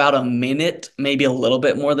I saw about a minute, maybe a little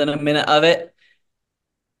bit more than a minute of it.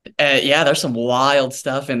 Yeah, there's some wild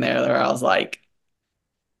stuff in there where I was like,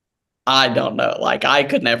 I don't know. Like I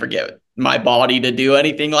could never get my body to do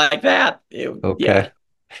anything like that. Okay. Yeah.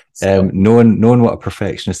 So Knowing what a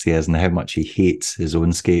perfectionist he is and how much he hates his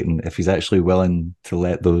own skating, if he's actually willing to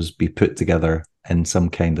let those be put together in some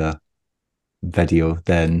kind of video,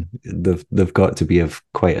 then they've got to be of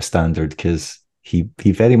quite a standard because he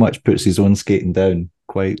very much puts his own skating down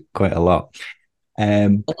quite a lot.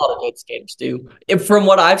 Um, a lot of good skaters do. From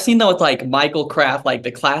what I've seen though, it's like Michael Kraft, like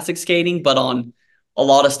the classic skating, but on a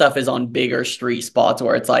lot of stuff is on bigger street spots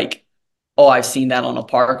where it's like, oh, I've seen that on a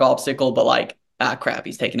park obstacle, but like, ah, crap,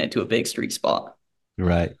 he's taking it to a big street spot.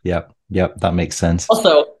 right. Yep. That makes sense.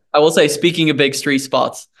 Also, I will say, speaking of big street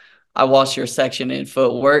spots, I watched your section in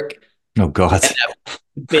footwork Oh God. and that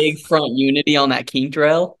big front unity on that kink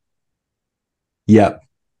trail. Yep.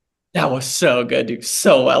 That was so good, dude.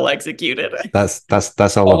 So well executed.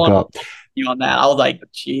 That's all I've Someone got. you on that. I was like,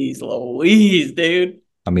 geez, Louise, dude.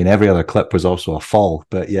 I mean, every other clip was also a fall,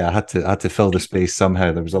 but yeah, I had to fill the space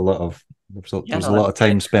somehow. There was a lot of Yeah, There's a no, lot that's of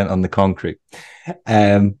time spent on the concrete.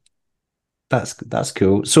 Um, that's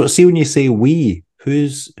cool. So see when you say we,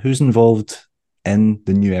 who's involved in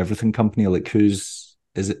the new everything company? Like who's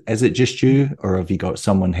is it just you, or have you got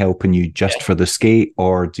someone helping you just good. for the skate,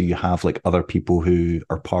 or do you have like other people who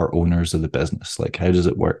are part owners of the business? Like how does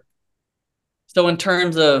it work? So in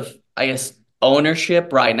terms of, I guess,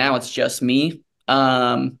 ownership, right now it's just me.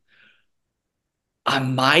 I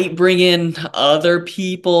might bring in other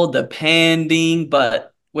people depending,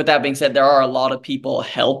 but with that being said, there are a lot of people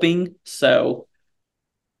helping. So,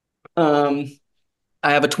 um,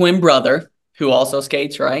 I have a twin brother who also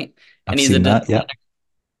skates, right? And I've he's a seen designer. that. Yeah.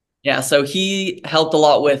 Yeah, so he helped a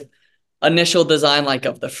lot with initial design, like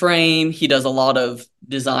of the frame. He does a lot of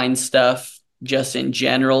design stuff just in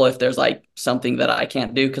general. If there's like something that I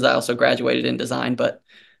can't do, because I also graduated in design, but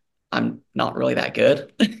I'm not really that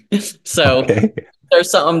good. So Okay.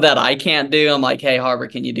 there's something that I can't do. I'm like, hey, Harbor,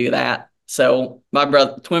 can you do that? So my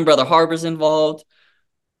brother, twin brother Harbor's involved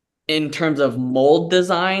in terms of mold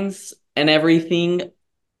designs and everything.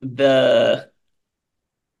 The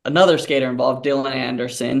Another skater involved, Dylan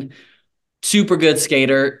Anderson, super good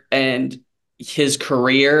skater, and his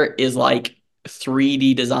career is like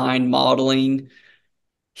 3D design modeling.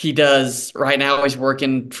 He does right now, he's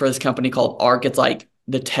working for this company called Arc. It's like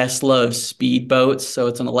the Tesla of speedboats. So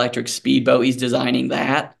it's an electric speedboat. He's designing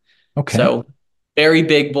that. Okay. So very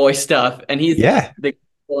big boy stuff. And he's Yeah. the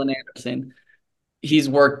Dylan Anderson. He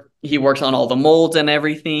works on all the molds and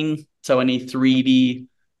everything. So any 3D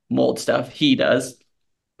mold stuff he does.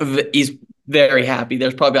 He's very happy.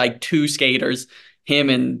 There's probably like two skaters, him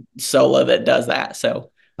and Sola, that does that.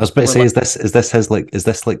 So I was about to we're say, like, is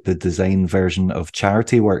this like the design version of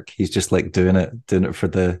charity work? He's just like doing it for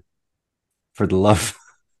the love.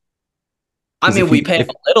 I Because mean, if we you pay him if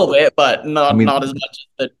a little bit, but I not as mean much as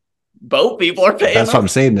the boat people are paying that's what him. I'm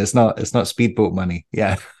saying. It's not speedboat money.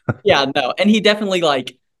 Yeah. Yeah, no. And he definitely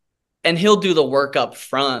like, and he'll do the work up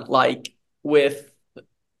front, like with,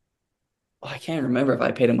 I can't remember if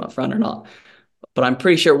I paid him up front or not, but I'm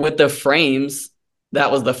pretty sure with the frames,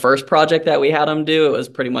 that was the first project that we had him do. It was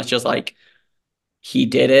pretty much just like he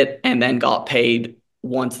did it and then got paid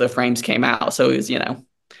once the frames came out. So he was,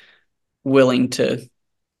 willing to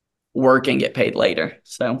work and get paid later.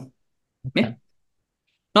 So yeah, Okay.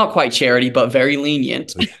 not quite charity, but very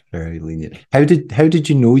lenient. Very lenient. How did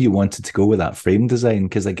you know you wanted to go with that frame design?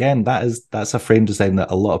 Because again, that's a frame design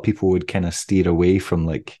that a lot of people would kind of steer away from,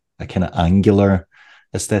 like a kind of angular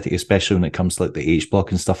aesthetic, especially when it comes to like the H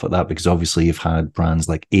block and stuff like that. Because obviously you've had brands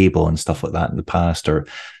like Able and stuff like that in the past, or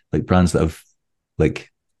like brands that have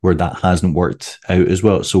like where that hasn't worked out as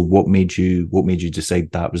well. So what made you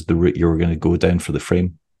decide that was the route you were going to go down for the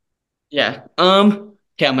frame? Yeah.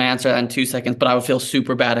 Okay, I'm gonna answer that in 2 seconds, but I would feel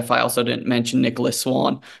super bad if I also didn't mention Nicholas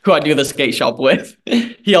Swan, who I do the skate shop with.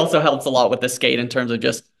 He also helps a lot with the skate in terms of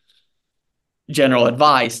just general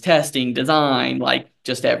advice, testing, design, like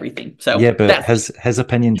just everything. Yeah, So but that's his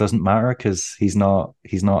opinion doesn't matter because he's not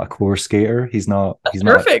a core skater.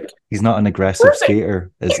 perfect. He's not an aggressive Perfect.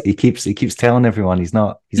 skater. As he keeps telling everyone he's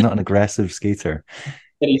not an aggressive skater.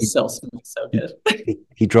 But He, he's so smooth, so he good.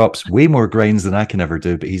 he drops way more grinds than I can ever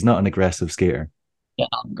do, but he's not an aggressive skater. Yeah,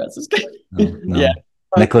 not aggressive skate. No, Yeah.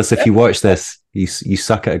 no. Nicholas, if you watch this, you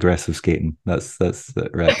suck at aggressive skating. That's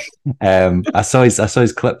right. I saw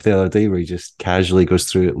his clip the other day where he just casually goes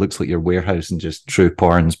through. It looks like your warehouse and just true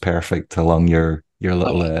porn's perfect along your Oh,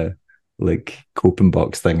 little yeah. like coping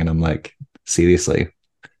box thing, and I'm like, seriously,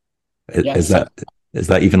 Yeah, is he's so.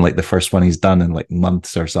 that even like the first one he's done in like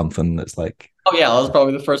months or something? That's like Oh yeah, that was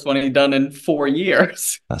probably the first one he'd done in 4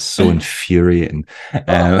 years. that's so infuriating.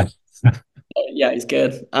 Oh, Um, yeah, he's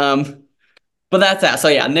good. But that's that. So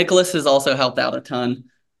yeah, Nicholas has also helped out a ton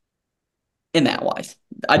in that wise.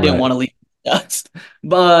 I didn't right. want to leave dust.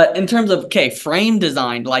 But in terms of frame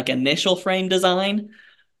design, like initial frame design,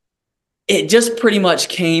 it just pretty much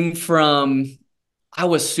came from I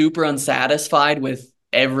was super unsatisfied with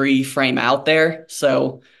every frame out there.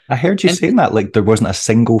 So I heard you and saying that like there wasn't a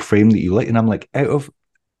single frame that you liked, and I'm like,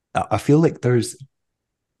 I feel like there's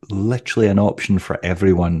literally an option for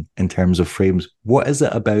everyone in terms of frames. What is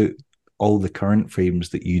it about all the current frames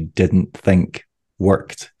that you didn't think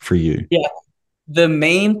worked for you? yeah, the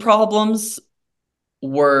main problems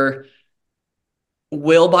were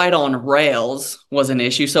wheel bite on rails was an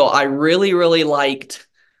issue. So I really, really liked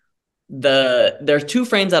there's two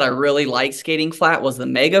frames that I really liked skating flat was the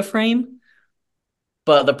mega frame,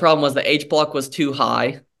 but the problem was the H block was too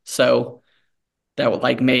high. So that would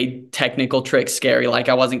like made technical tricks scary. Like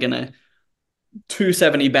I wasn't gonna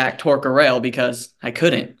 270 back torque a rail because I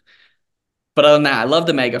couldn't. But other than that, I love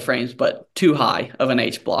the mega frames, but too high of an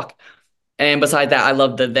H block. And besides that, I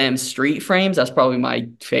love the them street frames. That's probably my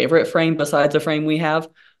favorite frame besides the frame we have.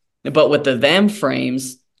 But with the them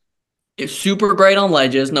frames, it's super great on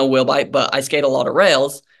ledges, no wheel bite, but I skate a lot of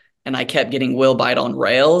rails and I kept getting wheel bite on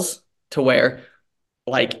rails to where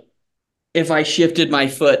like if I shifted my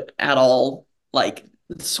foot at all, like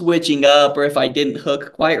switching up or if I didn't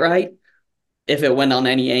hook quite right, if it went on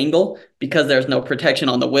any angle, because there's no protection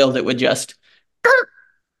on the wheels, it would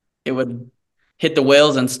hit the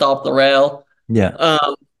wheels and stop the rail. Yeah.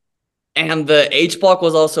 Um, and the H block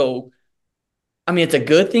was also, I mean, it's a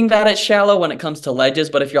good thing that it's shallow when it comes to ledges,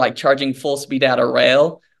 but if you're like charging full speed at a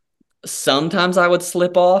rail, sometimes I would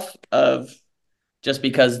slip off of just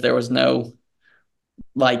because there was no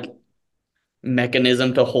like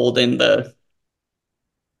mechanism to hold in the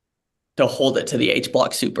to hold it to the H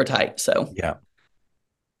block super tight. Yeah.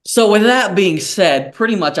 So with that being said,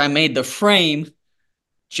 pretty much I made the frame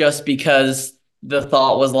just because the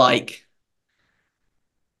thought was like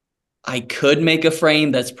I could make a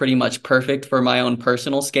frame that's pretty much perfect for my own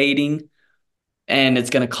personal skating and it's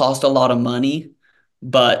going to cost a lot of money,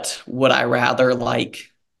 but would I rather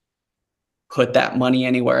like put that money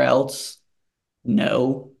anywhere else?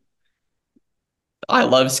 No. I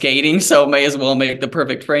love skating, so may as well make the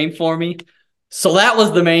perfect frame for me. So that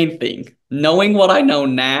was the main thing. Knowing what I know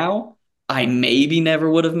now, I maybe never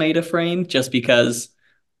would have made a frame just because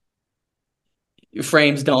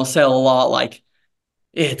frames don't sell a lot. Like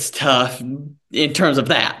it's tough in terms of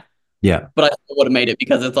that. Yeah. But I still would have made it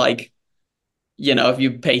because it's like, if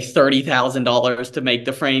you pay $30,000 to make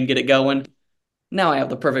the frame, get it going, now I have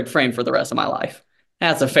the perfect frame for the rest of my life.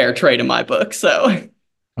 That's a fair trade in my book. So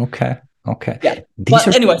Okay. Okay. yeah. These But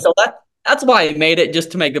are anyway, so that's why I made it,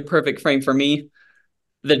 just to make the perfect frame for me.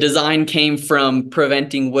 The design came from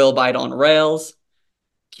preventing wheel bite on rails,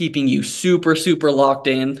 keeping you super, super locked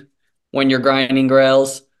in when you're grinding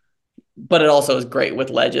rails. But it also is great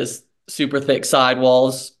with ledges, super thick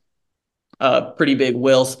sidewalls, pretty big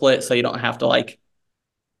wheel split, so you don't have to like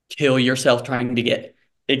kill yourself trying to get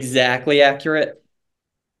exactly accurate.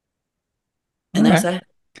 all And that's right.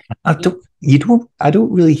 that. Yeah. I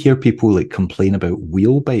don't really hear people like complain about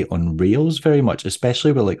wheel bite on rails very much,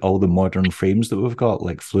 especially with like all the modern frames that we've got,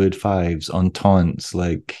 like Fluid Fives, Ententes,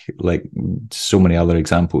 like so many other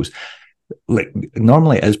examples. Like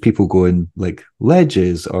normally as people go in like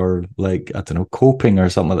ledges or like I don't know, coping or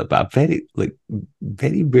something like that, but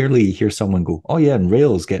very rarely hear someone go, oh yeah, and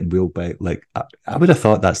rails getting wheel bite. Like I would have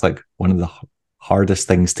thought that's like one of the hardest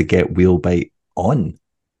things to get wheel bite on.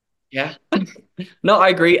 Yeah. No, I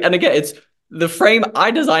agree. And again, it's the frame.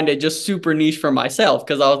 I designed it just super niche for myself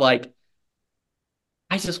because I was like,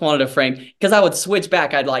 I just wanted a frame because I would switch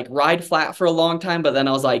back. I'd like ride flat for a long time, but then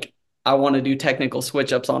I was like, I want to do technical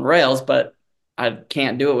switch ups on rails, but I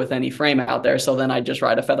can't do it with any frame out there. So then I just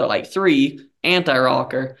ride a Feather Light 3 anti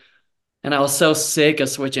rocker. And I was so sick of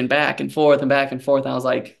switching back and forth and back and forth. And I was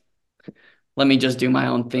like, let me just do my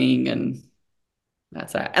own thing. And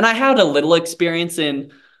that's that. And I had a little experience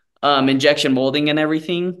in injection molding and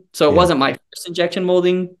everything. So it Yeah. wasn't my first injection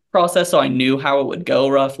molding process. So I knew how it would go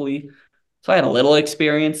roughly. So I had a little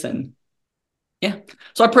experience and yeah.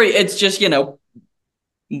 So it's just,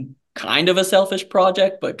 kind of a selfish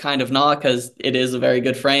project, but kind of not because it is a very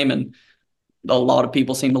good frame and a lot of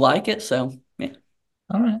people seem to like it. So yeah.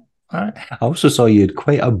 All right. All right. I also saw you had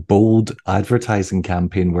quite a bold advertising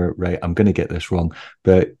campaign where, right, I'm going to get this wrong,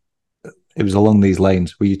 but it was along these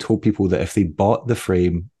lines where you told people that if they bought the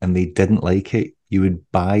frame and they didn't like it, you would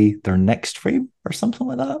buy their next frame or something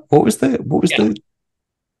like that. What was Yeah. the,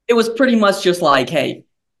 It was pretty much just like, hey,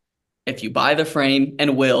 if you buy the frame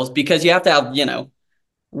and wheels, because you have to have,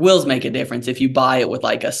 wheels make a difference. If you buy it with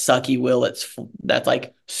like a sucky wheel, that's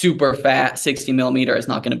like super fat, 60 millimeter, it's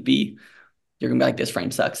not going to be, you're going to be like, this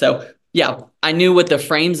frame sucks. So yeah, I knew with the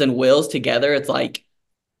frames and wheels together, it's like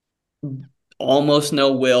almost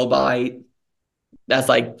no wheel bite. That's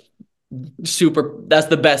like that's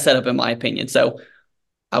the best setup in my opinion. So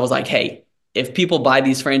I was like, hey, if people buy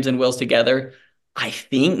these frames and wheels together, I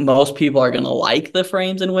think most people are going to like the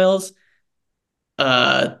frames and wheels.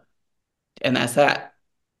 Uh, and that's that.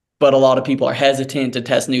 But a lot of people are hesitant to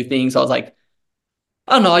test new things. So I was like,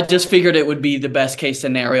 I don't know. I just figured it would be the best case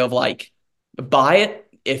scenario of like, buy it.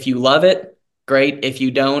 If you love it, great. If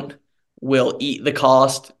you don't, we'll eat the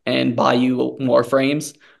cost and buy you more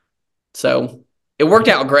frames. So it worked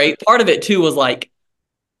out great. Part of it too was like,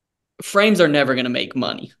 frames are never going to make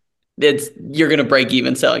money. You're going to break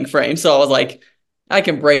even selling frames. So I was like, I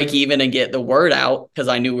can break even and get the word out because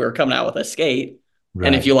I knew we were coming out with a skate.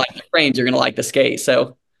 And if right? you like the frames, you're going to like the skate.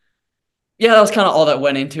 So yeah, that was kind of all that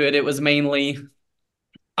went into it. It was mainly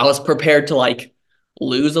I was prepared to like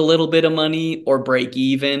lose a little bit of money or break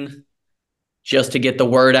even just to get the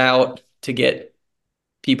word out, to get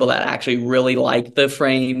people that actually really like the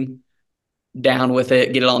frame down with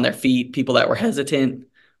it, get it on their feet. People that were hesitant,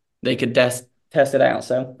 they could test it out.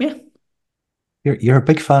 So yeah, You're a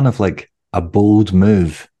big fan of like a bold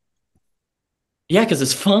move. yeah, because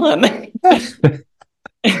it's fun. I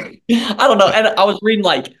don't know, and I was reading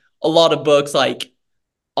like a lot of books like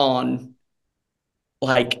on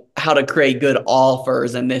like how to create good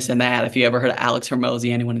offers and this and that. If you ever heard of Alex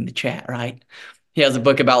Hermosi, anyone in the chat, right? He has a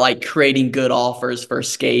book about like creating good offers for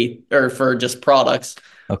skate or for just products.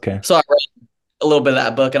 Okay. So I read a little bit of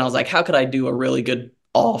that book and I was like, how could I do a really good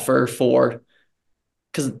offer for,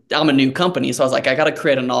 because I'm a new company. So I was like, I got to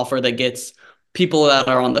create an offer that gets people that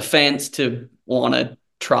are on the fence to want to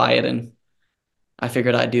try it. And I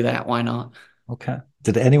figured I'd do that. Why not? Okay.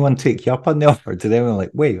 Did anyone take you up on the offer? Did anyone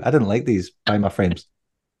like, wait, I didn't like these, buy my frames?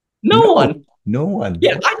 No No, one. no one.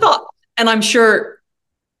 Yeah, I thought, and I'm sure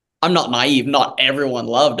I'm not naive. Not everyone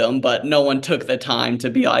loved them, but no one took the time to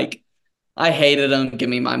be like, I hated them. Give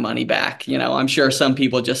me my money back. I'm sure some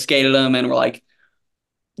people just skated them and were like,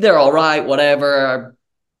 they're all right, whatever,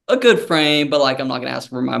 a good frame, but like, I'm not going to ask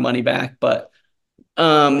for my money back. But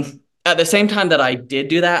at the same time that I did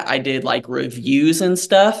do that, I did like reviews and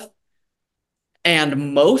stuff.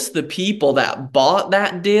 And most of the people that bought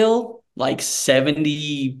that deal, like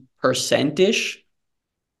 70% ish,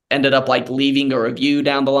 ended up like leaving a review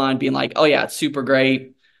down the line being like, oh yeah, it's super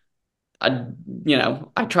great.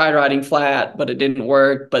 I tried riding flat, but it didn't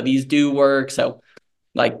work, but these do work. So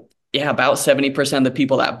like, yeah, about 70% of the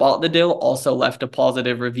people that bought the deal also left a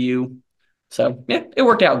positive review. So yeah, it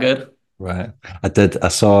worked out good. Right. I did. I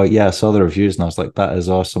saw the reviews and I was like, that is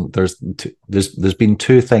awesome. There's been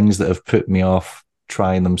two things that have put me off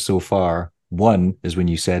trying them so far. One is when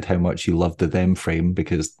you said how much you loved the them frame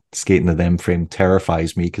because skating the them frame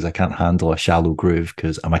terrifies me because I can't handle a shallow groove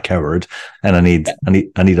because I'm a coward and I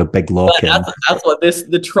need a big lock But in. that's what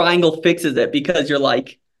the triangle fixes it because you're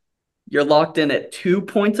locked in at 2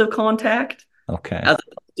 points of contact Okay. as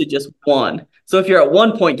opposed to just one. So if you're at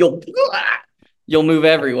one point, you'll move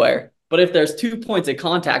everywhere. But if there's 2 points of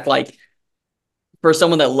contact, like for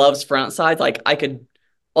someone that loves front sides, like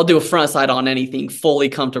I'll do a front side on anything fully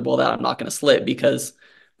comfortable that I'm not going to slip because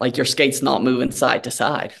like your skate's not moving side to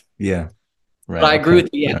side. Yeah. But Right. I agree Okay. with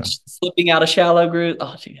you. Yeah, Yeah. slipping out a shallow groove.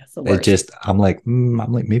 Oh, gee, that's the It worst. just I'm like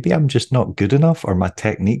maybe I'm just not good enough or my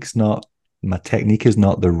technique is not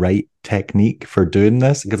the right technique for doing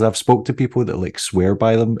this because I've spoke to people that like swear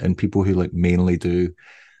by them and people who like mainly do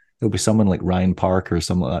there'll be someone like Ryan Parker or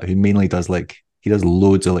something like that who mainly does like he does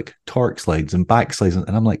loads of like torque slides and back slides and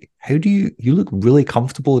I'm like how do you look really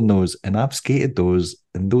comfortable in those and I've skated those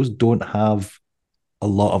and those don't have a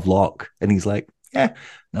lot of lock and he's like yeah and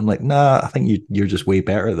I'm like nah I think you're just way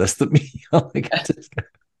better at this than me. Like just,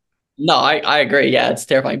 No, I agree. Yeah, it's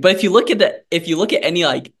terrifying. But if you look at any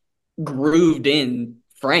like grooved in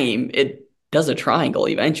frame, it does a triangle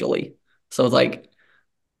eventually. So it's like,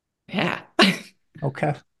 yeah.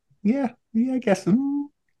 okay. Yeah, I guess.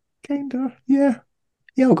 Kind of. Yeah,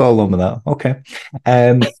 I'll go along with that. Okay.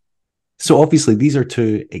 Um, so obviously these are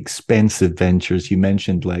two expensive ventures. You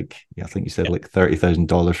mentioned like, yeah, I think you said like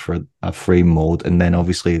 $30,000 for a frame mold, and then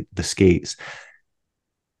obviously the skates.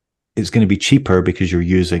 It's going to be cheaper because you're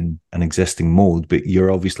using an existing mold, but you're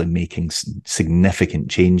obviously making significant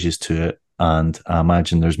changes to it, and I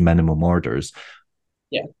imagine there's minimum orders.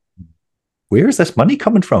 Yeah. Where is this money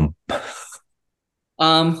coming from?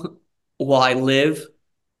 Um, well, I live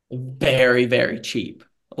very, very cheap.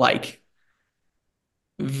 Like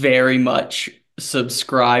very much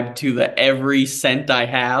subscribe to the every cent I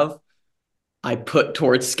have, I put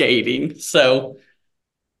towards skating. So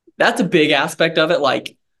that's a big aspect of it.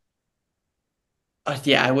 Like,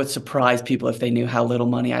 yeah, I would surprise people if they knew how little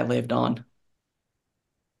money I lived on.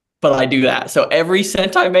 But I do that. So every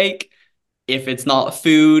cent I make, if it's not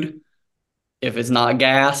food, if it's not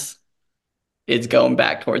gas, it's going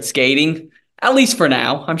back towards skating. At least for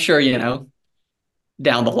now. I'm sure,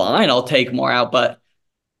 down the line I'll take more out. But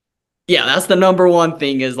yeah, that's the number one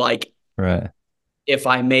thing is like Right. if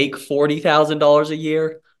I make $40,000 a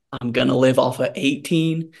year, I'm gonna live off of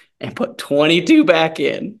 18 and put 22 back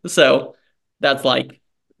in. So that's like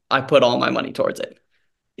I put all my money towards it,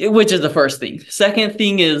 which is the first thing. Second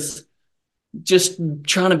thing is just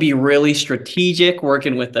trying to be really strategic,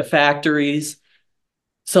 working with the factories.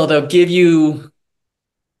 So they'll give you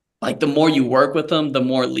like the more you work with them, the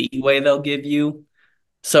more leeway they'll give you.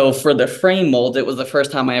 So for the frame mold, it was the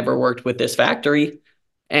first time I ever worked with this factory.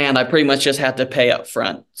 And I pretty much just had to pay up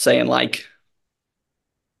front, saying like,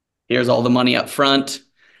 here's all the money up front.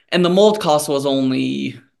 And the mold cost was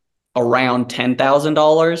only around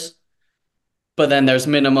 $10,000. But then there's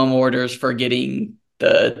minimum orders for getting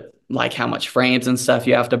the like how much frames and stuff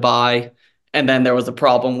you have to buy. And then there was a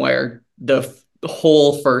problem where the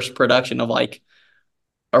whole first production of like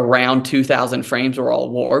around 2,000 frames were all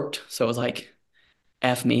warped. So it was like,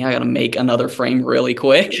 F me, I gotta make another frame really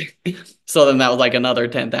quick. So then that was like another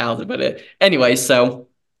 10,000. Anyway, so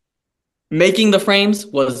making the frames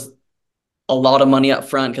was a lot of money up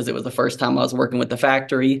front because it was the first time I was working with the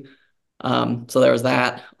factory. So there was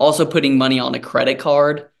that. Also putting money on a credit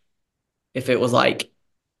card. If it was like,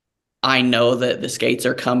 I know that the skates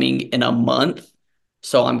are coming in a month,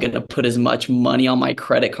 so I'm gonna put as much money on my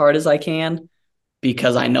credit card as I can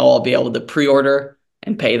because I know I'll be able to pre-order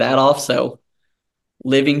and pay that off. So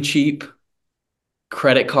living cheap,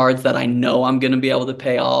 credit cards that I know I'm gonna be able to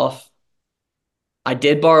pay off. I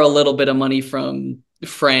did borrow a little bit of money from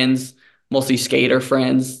friends, mostly skater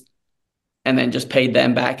friends, and then just paid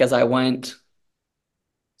them back as I went.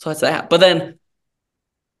 So that's that. But then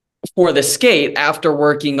for the skate, after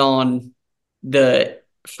working on the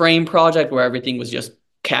frame project where everything was just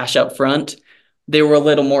cash up front, they were a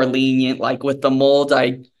little more lenient. Like with the molds,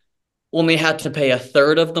 I only had to pay a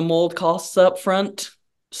third of the mold costs up front.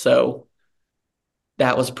 So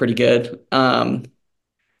that was pretty good to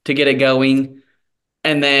get it going.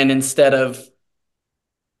 And then instead of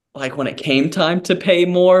like when it came time to pay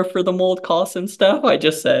more for the mold costs and stuff, I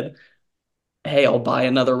just said, hey, I'll buy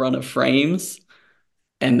another run of frames.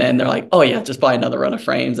 And then they're like, oh yeah, just buy another run of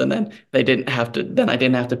frames. And then I didn't have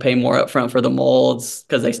to pay more upfront for the molds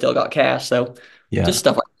because they still got cash. So just Yeah.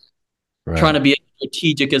 stuff like trying Right. to be as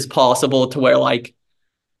strategic as possible to where like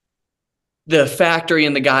the factory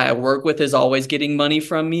and the guy I work with is always getting money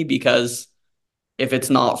from me because if it's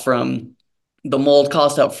not from the mold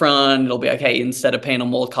cost up front, it'll be like, hey, instead of paying a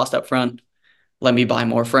mold cost up front, let me buy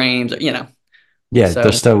more frames, you know. Yeah.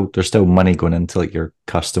 There's So still money going into like your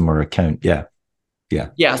customer account. Yeah.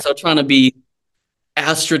 Yeah. yeah, so trying to be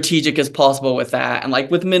as strategic as possible with that. And like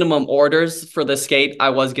with minimum orders for the skate,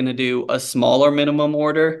 I was going to do a smaller minimum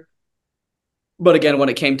order. But again, when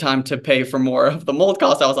it came time to pay for more of the mold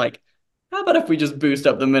cost, I was like, how about if we just boost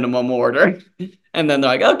up the minimum order? And then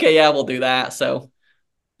they're like, okay, yeah, we'll do that. So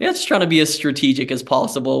yeah, just trying to be as strategic as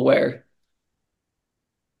possible where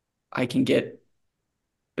I can get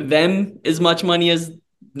them as much money as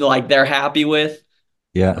like they're happy with,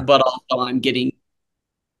 Yeah. but also I'm getting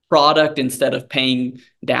product instead of paying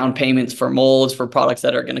down payments for molds for products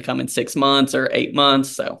that are going to come in 6 months or 8 months.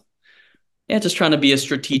 So yeah, just trying to be as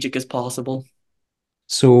strategic as possible.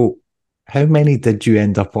 So how many did you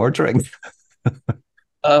end up ordering?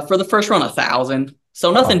 For the first run, 1,000. So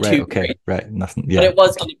Oh, nothing right. too Okay. great, Right. Nothing. but Yeah. it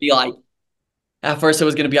was going to be like at first it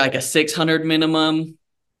was going to be like a 600 minimum,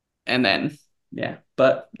 and then yeah.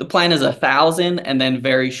 But the plan is 1,000, and then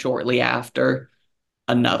very shortly after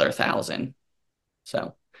another 1,000.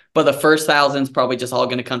 So, but the first 1,000 is probably just all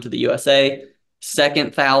going to come to the USA. Second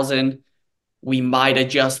 1,000, we might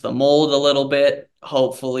adjust the mold a little bit.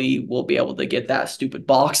 Hopefully, we'll be able to get that stupid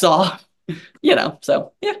box off.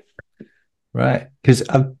 So yeah. Right. Because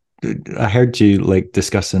I heard you like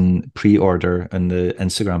discussing pre-order in the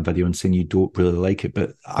Instagram video and saying you don't really like it,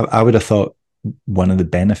 but I would have thought one of the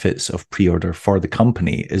benefits of pre-order for the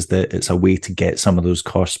company is that it's a way to get some of those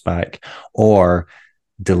costs back or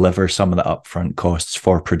deliver some of the upfront costs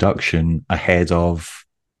for production ahead of,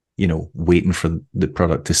 waiting for the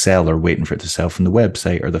product to sell or waiting for it to sell from the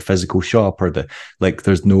website or the physical shop or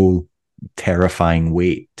there's no terrifying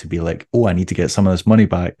wait to be like, oh, I need to get some of this money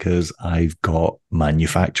back because I've got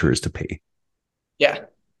manufacturers to pay. Yeah.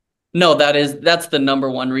 No, that's the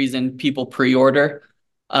number one reason people pre-order.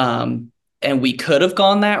 And we could have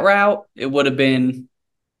gone that route. It would have been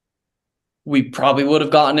we probably would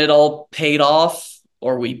have gotten it all paid off,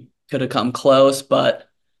 or we could have come close, but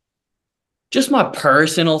just my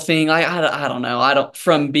personal thing, I don't know. I don't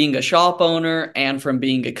from being a shop owner and from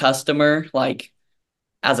being a customer, like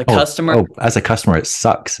as a Oh, customer, oh, as a customer, it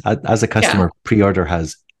sucks. As a yeah, customer, pre-order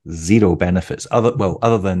has zero benefits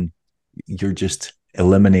other than you're just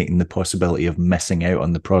eliminating the possibility of missing out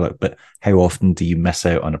on the product. But how often do you miss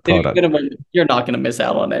out on a product? you're not gonna miss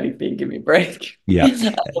out on anything. Give me a break. Yeah.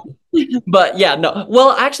 But yeah, no.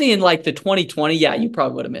 Well, actually, in like the 2020, yeah, you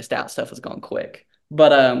probably would have missed out. Stuff has gone quick.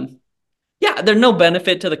 But yeah, there's no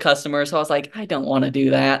benefit to the customer, so I was like, I don't want to do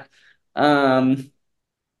that. Um,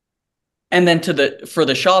 and then for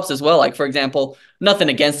the shops as well, like for example, nothing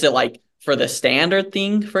against it, like for the standard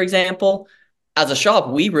thing, for example, as a shop,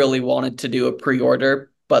 we really wanted to do a pre-order,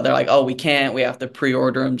 but they're like, oh, we can't. We have to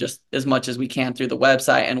pre-order them just as much as we can through the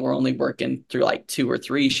website, and we're only working through like two or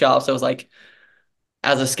three shops. So I was like,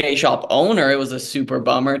 as a skate shop owner, it was a super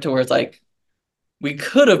bummer to where it's like we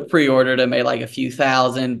could have pre-ordered and made like a few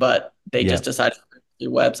thousand, but they Yeah. just decided to do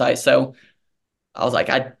website. So I was like,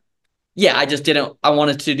 I just didn't. I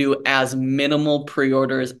wanted to do as minimal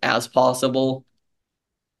pre-orders as possible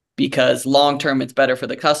because long term it's better for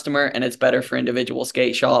the customer and it's better for individual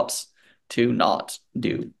skate shops to not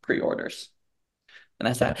do pre-orders. And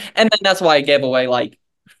that's Yeah. that. And then that's why I gave away like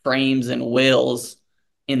frames and wheels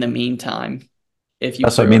in the meantime if you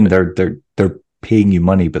That's what I mean. pre-order. They're paying you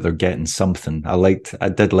money, but they're getting something. I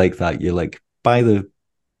did like that. You like buy the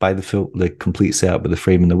complete setup with the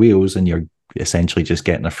frame and the wheels, and you're essentially just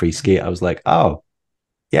getting a free skate. I was like, oh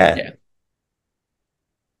yeah. Yeah.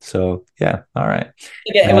 So yeah, all right.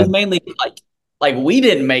 Yeah, it was Um, mainly like we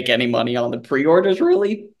didn't make any money on the pre-orders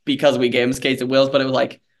really because we gave them skates and wheels, but it was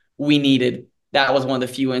like we needed that was one of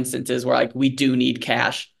the few instances where like we do need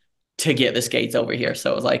cash to get the skates over here.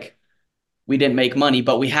 So it was like we didn't make money,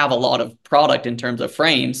 but we have a lot of product in terms of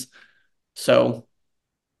frames. So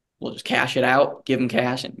we'll just cash it out, give them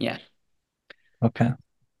cash, and yeah, okay,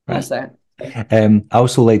 that's right. that. I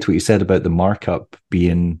also liked what you said about the markup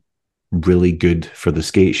being really good for the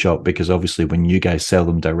skate shop because obviously when you guys sell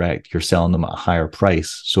them direct, you're selling them at a higher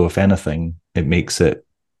price. So if anything, it makes it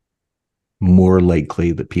more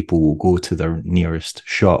likely that people will go to their nearest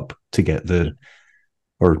shop to get the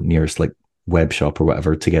or nearest like web shop or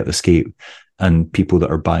whatever to get the skate. And people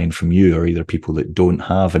that are buying from you are either people that don't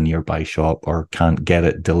have a nearby shop or can't get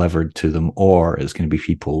it delivered to them, or it's going to be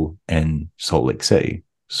people in Salt Lake City.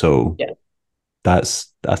 So Yeah, I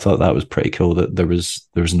thought that was pretty cool that there was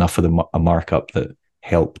enough of a markup that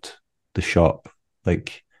helped the shop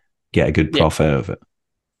like get a good yeah, profit out of it.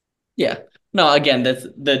 yeah. No, again, that's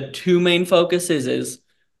the two main focuses is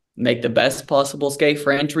make the best possible skate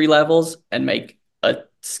for entry levels and make a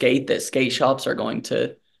skate that skate shops are going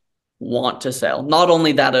to want to sell. Not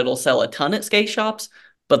only that, it'll sell a ton at skate shops,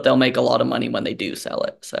 but they'll make a lot of money when they do sell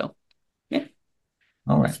it. So yeah,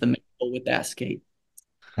 All right. that's the main goal with that skate.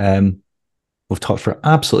 Um, we've talked for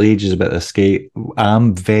absolutely ages about the skate.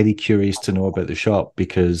 I'm very curious to know about the shop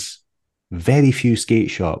because very few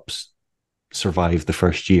skate shops survive the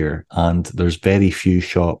first year, and there's very few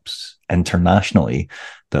shops internationally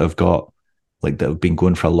that have got like that have been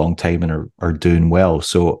going for a long time and are doing well.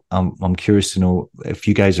 So I'm curious to know if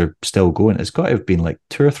you guys are still going. It's got to have been like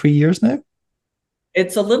 2 or 3 years now, a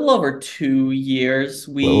It's a little over 2 years.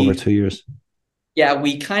 little over 2 years. Yeah,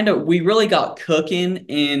 we really got cooking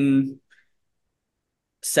in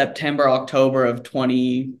September, October of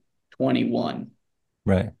 2021.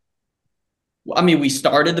 Right. I mean, we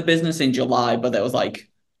started the business in July, but that was like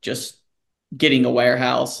just getting a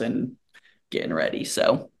warehouse and getting ready.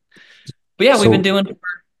 So, but yeah, we've been So doing it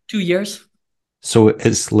for 2 years. so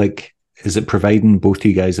it's like, is it providing both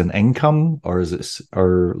you guys an income, or is it,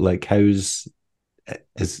 or like is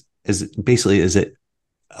it basically, is it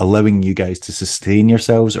allowing you guys to sustain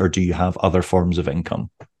yourselves, or do you have other forms of income?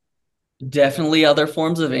 Definitely other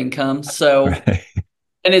forms of income. So, Right.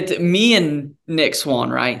 and it's me and Nick Swan,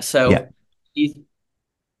 right? Yeah. So he's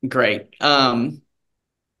great. So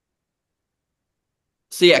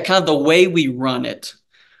yeah, kind of the way we run it,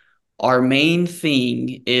 our main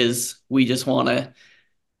thing is we just want to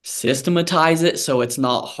systematize it so it's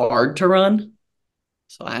not hard to run.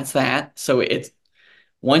 So that's that. So it's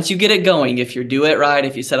once you get it going, if you do it right,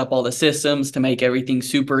 if you set up all the systems to make everything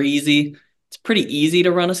super easy, it's pretty easy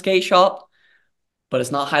to run a skate shop, but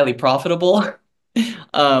it's not highly profitable.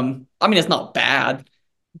 I mean, it's not bad,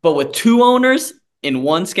 but with two owners in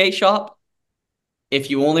one skate shop, if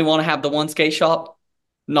you only want to have the one skate shop,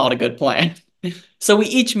 not a good plan. So we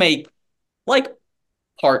each make like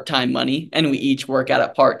part-time money and we each work at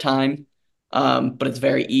it part-time. But it's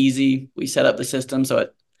very easy. We set up the system so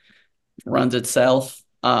it runs itself.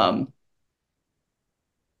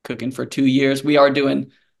 Cooking for 2 years. We are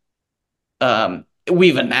doing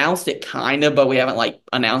we've announced it kind of, but we haven't like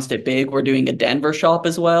announced it big. We're doing a Denver shop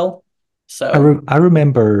as well. So I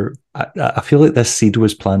remember, I feel like this seed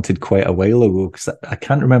was planted quite a while ago because I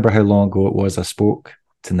can't remember how long ago it was I spoke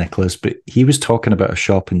to Nicholas, but he was talking about a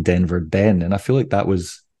shop in Denver then. And I feel like that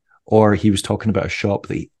was, or he was talking about a shop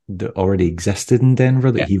that already existed in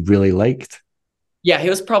Denver that yeah. he really liked. Yeah, he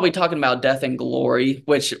was probably talking about Death and Glory,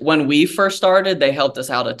 which when we first started, they helped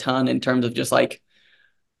us out a ton in terms of just like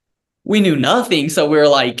we knew nothing. So we were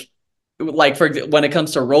like for when it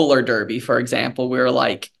comes to roller derby, for example, we were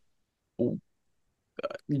like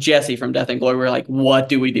Jesse from Death and Glory. We were like, what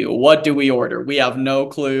do we do? What do we order? We have no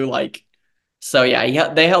clue. Like, so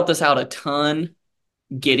yeah, they helped us out a ton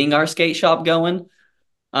getting our skate shop going.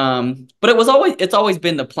 But it's always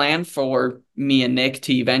been the plan for me and Nick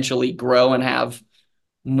to eventually grow and have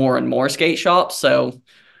more and more skate shops. So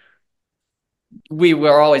we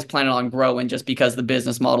were always planning on growing just because the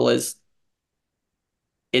business model is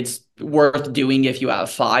it's worth doing if you have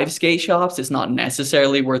five skate shops. It's not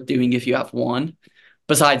necessarily worth doing if you have one.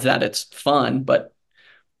 Besides that, it's fun, but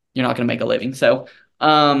you're not going to make a living. So,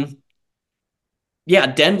 yeah,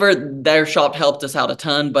 Denver, their shop helped us out a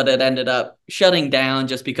ton, but it ended up shutting down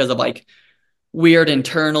just because of like weird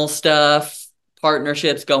internal stuff,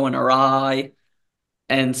 partnerships going awry.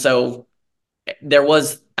 And so there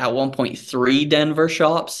was at one point three Denver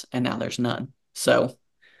shops, and now there's none. So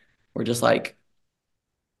we're just like,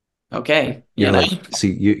 okay, You're like, so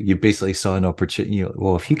you basically saw an opportunity.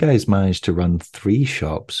 Well, if you guys managed to run three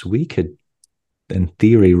shops, we could, in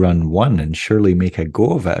theory, run one and surely make a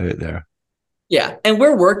go of it out there. Yeah. And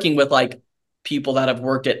we're working with like people that have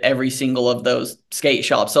worked at every single of those skate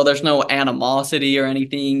shops. So there's no animosity or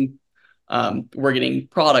anything. We're getting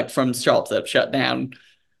product from shops that have shut down.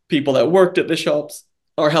 People that worked at the shops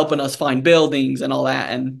are helping us find buildings and all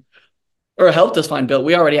that, and or helped us find build.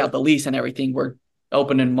 We already have the lease and everything. We're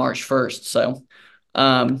opening March 1st. So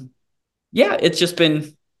yeah, it's just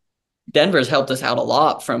been Denver's helped us out a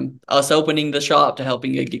lot from us opening the shop to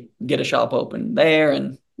helping get a shop open there.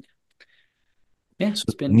 And yeah, So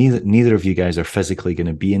it's been neither of you guys are physically going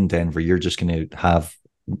to be in Denver. You're just going to have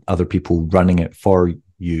other people running it for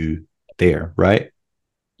you there, right?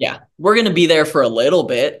 yeah, we're going to be there for a little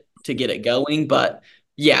bit to get it going, but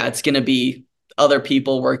yeah, it's going to be other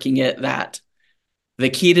people working it. That the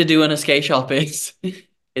key to doing a skate shop is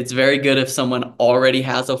it's very good if someone already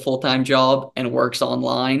has a full-time job and works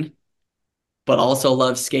online, but also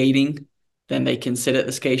loves skating, then they can sit at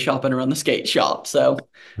the skate shop and run the skate shop. So I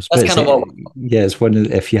was about that's to kind of what, say, yeah, it's one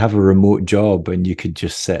if you have a remote job and you could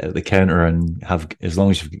just sit at the counter and have, as long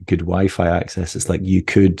as you've got good Wi-Fi access, it's like you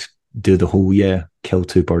could do the whole, yeah, kill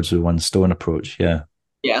two birds with one stone approach. Yeah.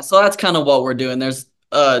 yeah, so that's kind of what we're doing. There's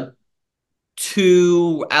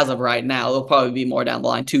two, as of right now, there'll probably be more down the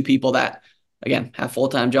line, two people that, again, have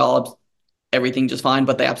full-time jobs, everything just fine,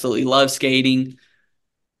 but they absolutely love skating.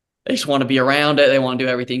 They just want to be around it. They want to do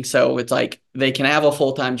everything. So it's like they can have a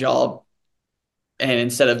full-time job, and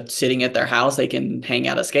instead of sitting at their house, they can hang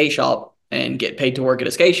out at a skate shop and get paid to work at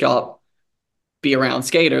a skate shop, be around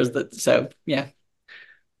skaters. So yeah,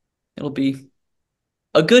 it'll be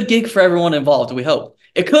a good gig for everyone involved, we hope.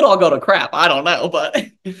 It could all go to crap. I don't know, but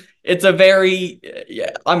it's a very,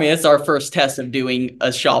 yeah. I mean, it's our first test of doing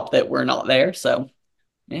a shop that we're not there. So,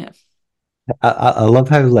 yeah. I love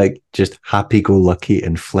how like just happy-go-lucky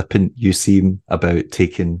and flippant you seem about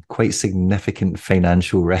taking quite significant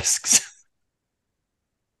financial risks.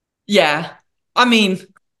 Yeah. I mean,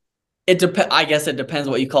 I guess it depends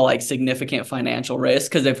what you call like significant financial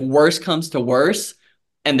risk. Because if worse comes to worse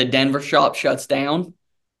and the Denver shop shuts down,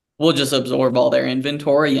 we'll just absorb all their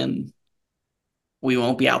inventory and we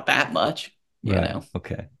won't be out that much, you Right. know.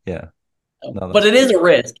 Okay. Yeah. No, But that's it is a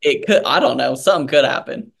risk. It could, I don't know, something could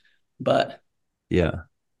happen, but yeah.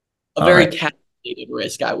 a All very right. calculated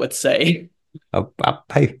risk, I would say. I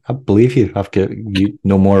believe you. I've got you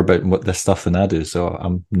know more about what this stuff than I do, so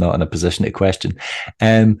I'm not in a position to question.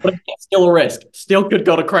 Um, But it's still a risk. Still could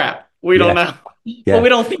go to crap. We don't yeah, know. But yeah, we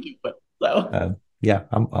don't think it would. So yeah.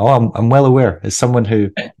 I'm well aware. As someone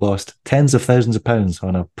who lost tens of thousands of pounds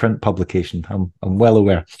on a print publication, I'm well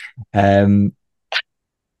aware. Um,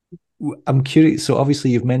 I'm curious. So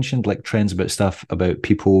obviously you've mentioned like trends about stuff about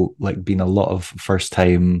people like being a lot of first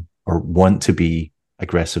time or want to be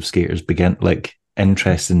aggressive skaters, begin like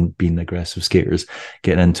interest in being aggressive skaters,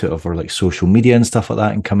 getting into it over like social media and stuff like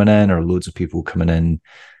that and coming in, or loads of people coming in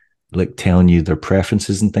like telling you their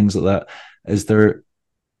preferences and things like that. Is there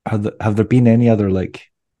have there been any other like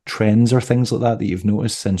trends or things like that that you've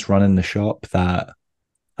noticed since running the shop that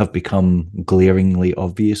have become glaringly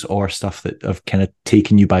obvious, or stuff that have kind of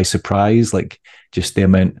taken you by surprise, like just the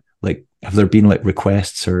amount, like have there been like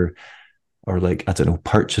requests or like I don't know,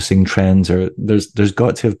 purchasing trends, or there's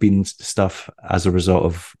got to have been stuff as a result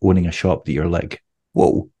of owning a shop that you're like,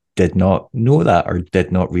 whoa, did not know that or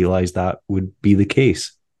did not realize that would be the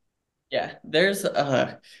case. yeah, there's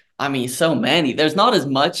I mean so many. There's not as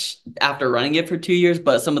much after running it for 2 years,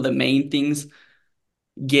 but some of the main things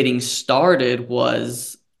getting started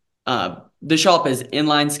was the shop is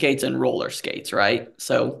inline skates and roller skates, right?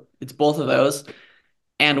 So it's both of those.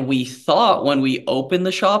 And we thought when we opened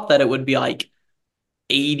the shop that it would be like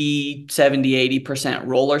 80%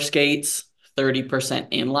 roller skates,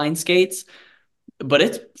 30% inline skates, but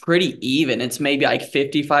it's pretty even. It's maybe like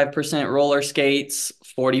 55% roller skates,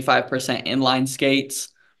 45% inline skates,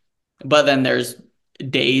 but then there's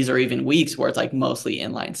days or even weeks where it's like mostly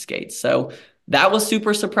inline skates. So that was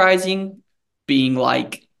super surprising being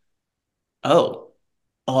like, oh,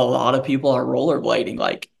 a lot of people are rollerblading.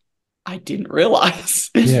 Like, I didn't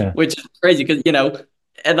realize, Yeah. which is crazy because,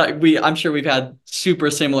 and I'm sure we've had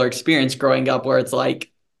super similar experience growing up where it's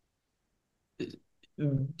like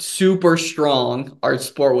super strong. Our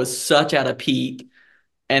sport was such at a peak,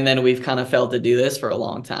 and then we've kind of failed to do this for a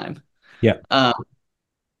long time. Yeah. Um,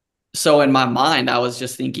 so in my mind, I was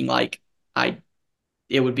just thinking like I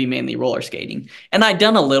it would be mainly roller skating, and I'd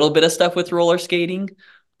done a little bit of stuff with roller skating.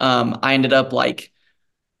 I ended up like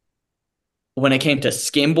when it came to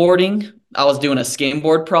skimboarding, I was doing a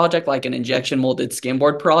skimboard project, like an injection molded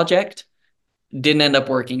skimboard project. Didn't end up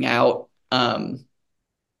working out.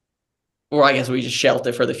 Or I guess we just shelved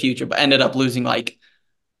it for the future, but ended up losing like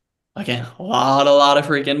again a lot of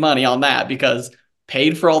freaking money on that because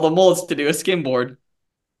paid for all the molds to do a skimboard.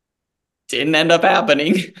 Didn't end up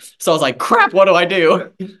happening. So I was like, crap, what do I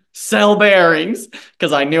do? Sell bearings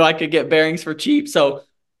because I knew I could get bearings for cheap. So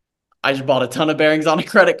I just bought a ton of bearings on a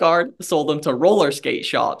credit card, sold them to roller skate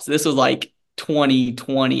shops. This was like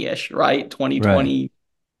 2020-ish, right? Right. 2020,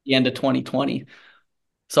 the end of 2020.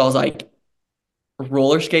 So I was like,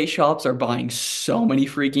 roller skate shops are buying so many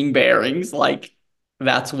freaking bearings. Like,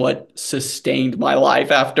 that's what sustained my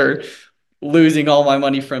life after losing all my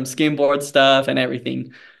money from skimboard stuff and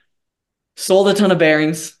everything. Sold a ton of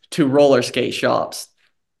bearings to roller skate shops.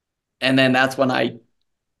 And then that's when I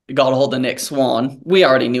got a hold of Nick Swan. We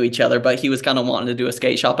already knew each other, but he was kind of wanting to do a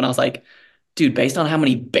skate shop. And I was like, dude, based on how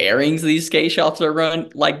many bearings these skate shops are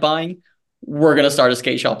buying, we're gonna start a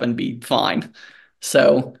skate shop and be fine.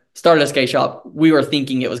 So started a skate shop. We were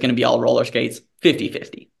thinking it was gonna be all roller skates,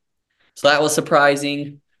 50-50. So that was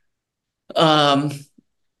surprising. Um,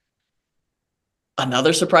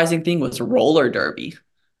 Another surprising thing was roller derby.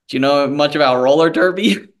 Do you know much about roller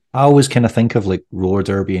derby? I always kind of think of like roller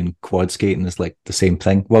derby and quad skating as like the same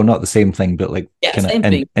thing. Well, not the same thing, but like Yeah, kind of same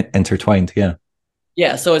thing. intertwined. Yeah.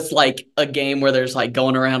 Yeah, so it's like a game where there's like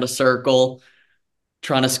going around a circle,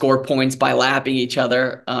 trying to score points by lapping each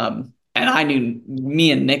other. And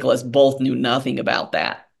me and Nicholas both knew nothing about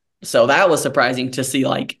that. So that was surprising to see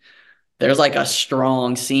like there's like a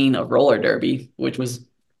strong scene of roller derby, which was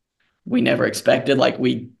we never expected. Like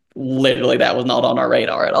we literally that was not on our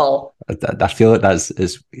radar at all. I feel like that's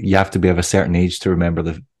is you have to be of a certain age to remember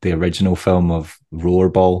the original film of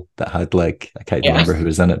Rollerball that had like I can't Yeah. remember who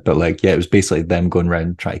was in it, but like yeah, it was basically them going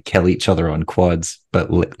around trying to kill each other on quads, but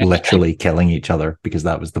literally killing each other because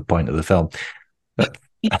that was the point of the film. But,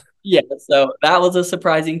 Yeah, so that was a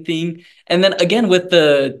surprising thing. And then again with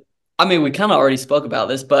I mean, we kind of already spoke about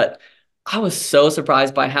this, but I was so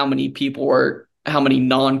surprised by how many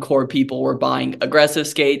non-core people were buying aggressive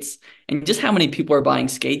skates and just how many people are buying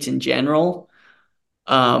skates in general.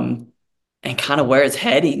 Um, and kind of where it's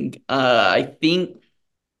heading. I think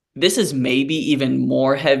this is maybe even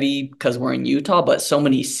more heavy because we're in Utah, but so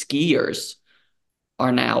many skiers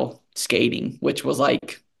are now skating, which was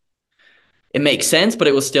like it makes sense, but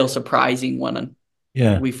it was still surprising when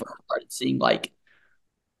yeah, we first started seeing like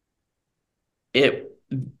it.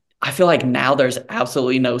 I feel like now there's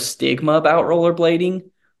absolutely no stigma about rollerblading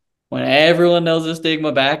when everyone knows the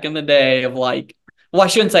stigma back in the day of like, well, I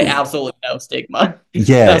shouldn't say absolutely no stigma.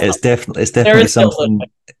 yeah, That's not, it's there definitely is still a little something.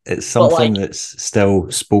 bit, It's but like, something that's still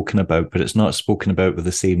spoken about, but it's not spoken about with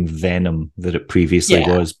the same venom that it previously yeah,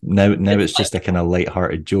 was. Now it's it's like, just a kind of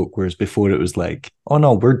light-hearted joke, whereas before it was like, oh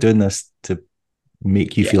no, we're doing this to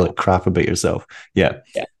make you feel yeah, like crap about yourself. Yeah,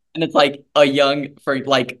 yeah. And it's like for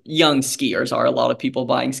like young skiers are a lot of people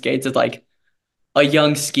buying skates. It's like a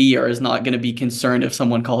young skier is not going to be concerned if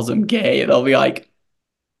someone calls them gay. They'll be like,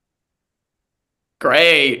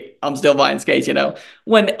 great, I'm still buying skates.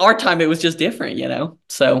 When our time, it was just different.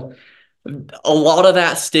 So a lot of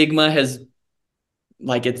that stigma has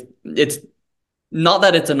like it's not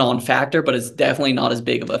that it's a non-factor, but it's definitely not as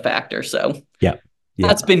big of a factor. So yeah, yeah,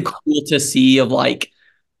 that's been cool to see of like,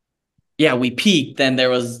 yeah, we peaked, then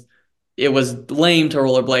it was lame to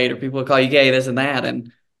rollerblade or people would call you gay, this and that.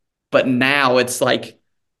 But now it's like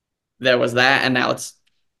there was that, and now it's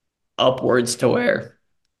upwards to where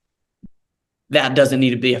that doesn't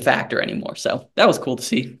need to be a factor anymore. So that was cool to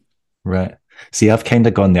see. right. See, I've kind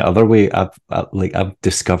of gone the other way. I've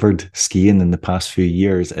discovered skiing in the past few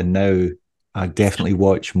years, and now I definitely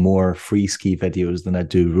watch more free ski videos than I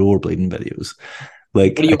do rollerblading videos.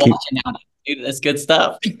 Like What are I you keep watching now? Dude, that's good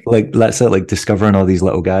stuff. like let's say like discovering all these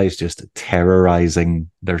little guys just terrorizing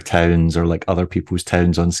their towns or like other people's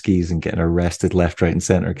towns on skis and getting arrested left, right, and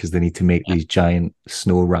center because they need to make these giant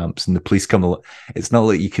snow ramps and the police come along. It's not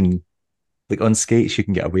like you can like on skates you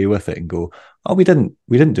can get away with it and go, oh, we didn't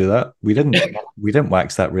do that, we didn't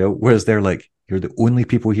wax that rail, whereas they're like, you're the only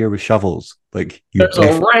people here with shovels. Like There's a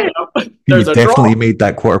ramp. you There's a definitely drop. made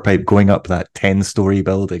that quarter pipe going up that 10-story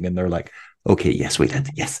building. And they're like, okay, yes, we did.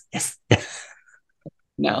 Yes, yes.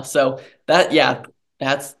 No, so that yeah,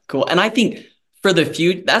 that's cool. And I think for the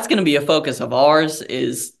future, that's going to be a focus of ours.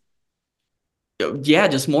 Is yeah,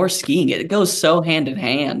 just more skiing. It goes so hand in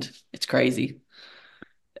hand. It's crazy.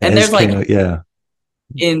 It And is there's kind like of, yeah.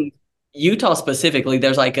 in Utah specifically,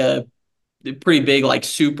 there's like a pretty big like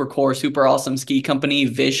super core, super awesome ski company,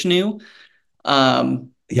 Vishnu.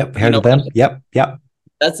 Yep. You Heard know, of them. Yep. Yep.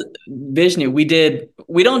 that's Vishnu. We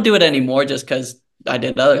don't do it anymore just because I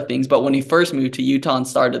did other things. But when we first moved to Utah and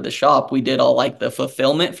started the shop, we did all like the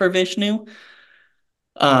fulfillment for Vishnu.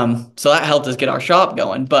 So that helped us get our shop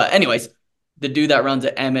going. But anyways, the dude that runs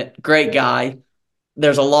it, Emmett, great guy.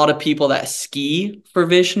 There's a lot of people that ski for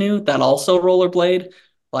Vishnu that also rollerblade,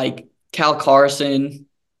 like Cal Carson,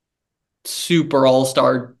 super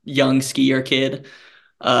all-star young skier kid.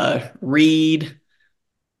 Reed,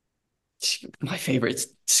 my favorite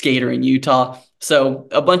skater in Utah. So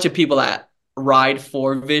a bunch of people that ride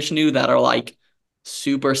for Vishnu that are like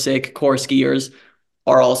super sick core skiers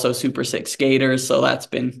are also super sick skaters. So that's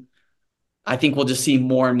been, I think we'll just see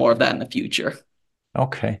more and more of that in the future.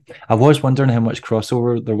 Okay. I was wondering how much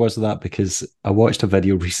crossover there was of that because I watched a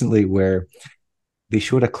video recently where they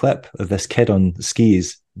showed a clip of this kid on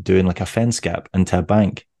skis doing like a fence gap into a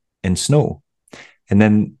bank in snow. And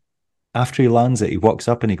then after he lands it, he walks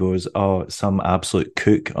up and he goes, "Oh, some absolute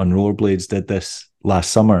kook on rollerblades did this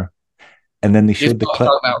last summer." And then they Just showed the talk clip.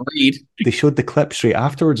 about Reed. They showed the clip straight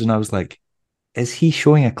afterwards, and I was like, "Is he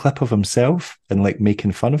showing a clip of himself and like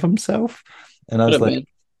making fun of himself?" And I Could was have like, been.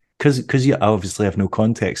 because you obviously have no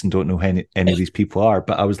context and don't know who any of these people are.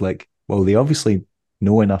 But I was like, well, they obviously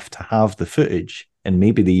know enough to have the footage, and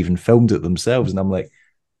maybe they even filmed it themselves. And I'm like,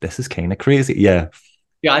 this is kind of crazy. Yeah.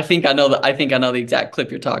 Yeah, I think I know that. I think I know the exact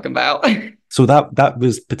clip you're talking about. So that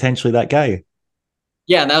was potentially that guy.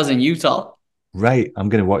 Yeah, and that was in Utah. Right. I'm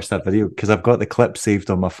going to watch that video because I've got the clip saved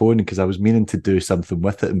on my phone because I was meaning to do something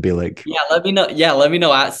with it and be like, Yeah, let me know. Yeah, let me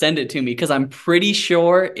know. Send it to me because I'm pretty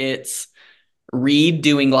sure it's Reed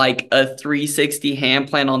doing like a 360 hand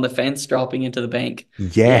plant on the fence, dropping into the bank.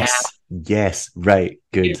 Yeah, yes, yes, right,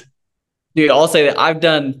 good. dude. I'll say that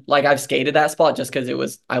I've skated that spot just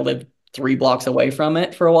because I lived 3 blocks away from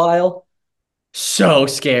it for a while. So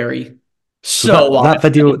scary, So so wild.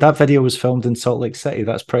 that video was filmed in Salt Lake City.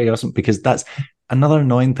 That's pretty awesome because that's another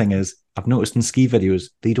annoying thing is I've noticed in ski videos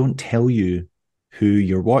they don't tell you who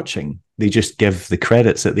you're watching. They just give the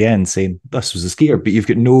credits at the end saying this was a skier, but you've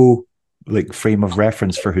got no like frame of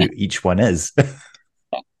reference for who each one is.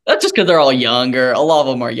 That's just because they're all younger. A lot of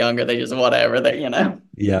them are younger. They just whatever. They.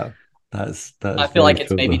 Yeah, that I is feel very like it's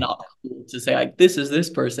cool maybe though. not cool to say like this is this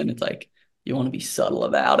person. It's like you want to be subtle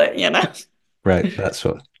about it. Right, that's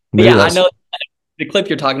what But maybe yeah, I that's know the clip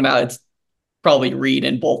you're talking about. It's probably Reed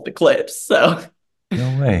in both the clips. So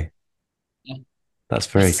no way. yeah, That's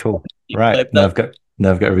very that's cool. a Right. clip. That's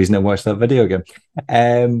Now I've got a reason to watch that video again.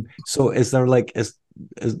 So is there like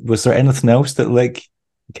was there anything else that like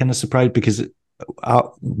kind of surprised because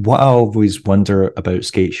what I always wonder about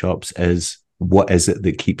skate shops is what is it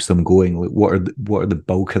that keeps them going? Like what are the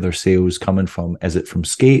bulk of their sales coming from? Is it from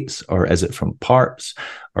skates or is it from parts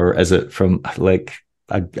or is it from like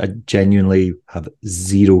I genuinely have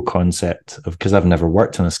zero concept of because I've never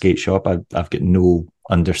worked in a skate shop. I've got no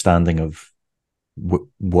understanding of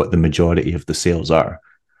what the majority of the sales are.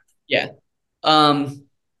 yeah. Um,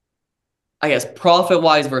 I guess profit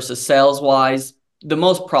wise versus sales wise, the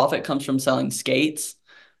most profit comes from selling skates,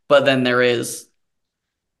 but then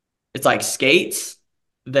it's like skates,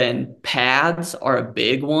 then pads are a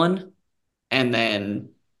big one, and then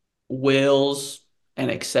wheels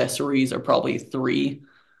and accessories are probably three.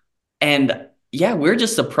 And yeah, we're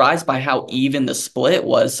just surprised by how even the split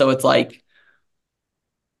was. So it's like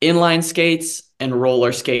inline skates and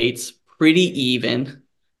roller skates, pretty even.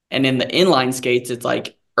 And in the inline skates, it's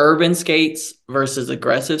like urban skates versus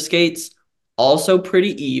aggressive skates, also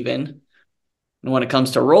pretty even. And when it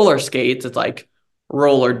comes to roller skates, it's like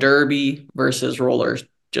roller derby versus roller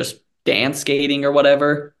just dance skating or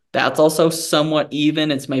whatever. That's also somewhat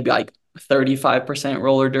even. It's maybe like 35%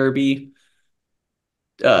 roller derby,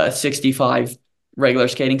 65 regular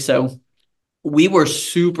skating. So we were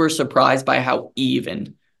super surprised by how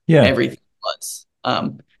even Yeah. everything was.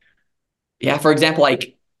 Yeah, for example,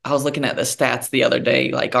 like I was looking at the stats the other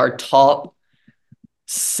day, like our top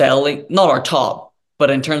selling, not our top,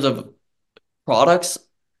 but in terms of products,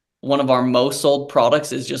 one of our most sold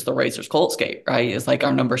products is just the Razor's Colt Skate, right? It's like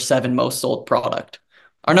our number 7 most sold product.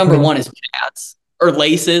 Our I number mean, 1 is pads or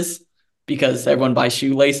laces because everyone buys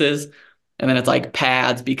shoelaces. And then it's like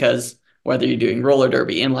pads because whether you're doing roller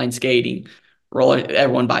derby, inline skating,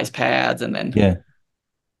 everyone buys pads. Yeah.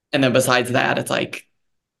 And then besides that, it's like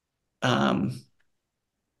um,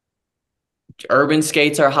 urban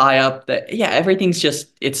skates are high up. That yeah,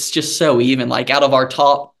 it's just so even. Like out of our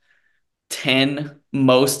top 10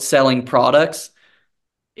 most selling products,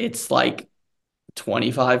 it's like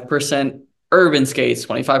 25% urban skates,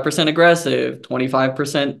 25% aggressive,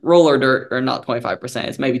 25% roller dirt, or not 25%,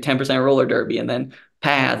 it's maybe 10% roller derby, and then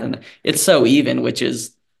pads. And it's so even,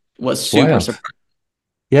 was It's super wild. surprising.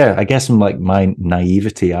 Yeah, I guess in like my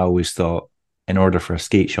naivety, I always thought in order for a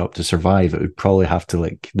skate shop to survive, it would probably have to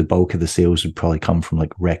like the bulk of the sales would probably come from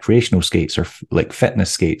like recreational skates or like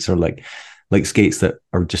fitness skates or like skates that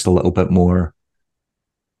are just a little bit more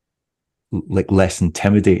like less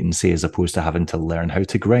intimidating, say, as opposed to having to learn how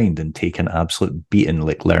to grind and take an absolute beating,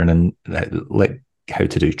 like learning like how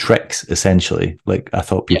to do tricks essentially. Like I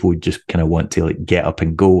thought Yeah, people would just kind of want to like get up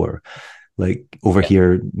and go or like over yeah,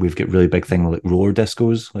 here we've got really big thing like roller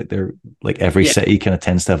discos. Like they're like every yeah. city kind of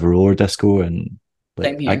tends to have a roller disco and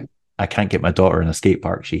like Same here. I can't get my daughter in a skate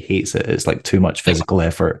park. She hates it. It's like too much physical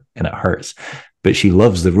effort and it hurts. But she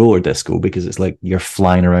loves the roller disco because it's like you're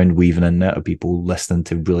flying around weaving in and out of people listening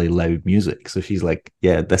to really loud music. So she's like,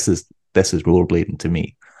 yeah, this is rollerblading to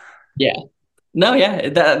me. Yeah. No, yeah,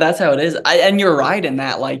 that's how it is. And you're right in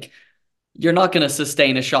that, like, you're not going to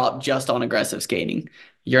sustain a shop just on aggressive skating.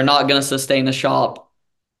 You're not going to sustain a shop.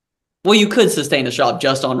 Well, you could sustain a shop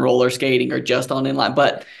just on roller skating or just on inline,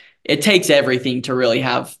 but it takes everything to really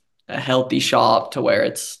have a healthy shop to where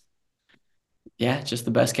it's, yeah, just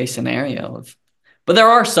the best case scenario of. But there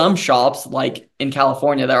are some shops, like in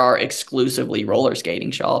California, there are exclusively roller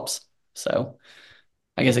skating shops. So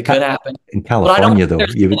I guess it could happen. In But I don't California, think though,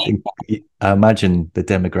 there's you would any. think, I imagine the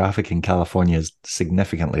demographic in California is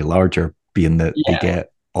significantly larger, being that they Yeah.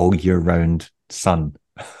 get all year round sun.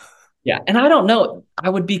 Yeah. And I don't know. I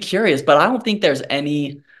would be curious, but I don't think there's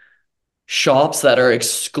any shops that are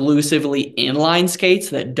exclusively inline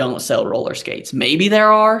skates that don't sell roller skates. Maybe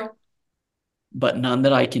there are, but none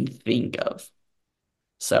that I can think of.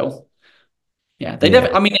 So yeah, they Yeah.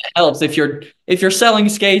 definitely. I mean, it helps if you're selling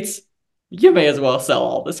skates, you may as well sell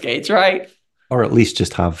all the skates, right? Or at least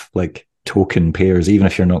just have like token pairs, even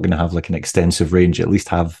if you're not going to have like an extensive range, at least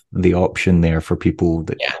have the option there for people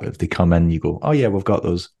that Yeah, if they come in, you go, oh yeah, we've got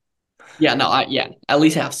those. yeah, no, yeah, at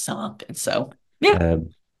least have something. So yeah,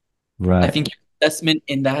 Um, I right. think your investment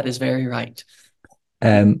in that is very right.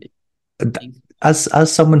 And Um, as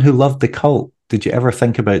someone who loved the cult, did you ever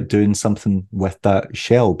think about doing something with that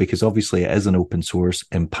shell? Because obviously it is an open source.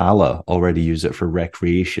 Impala already use it for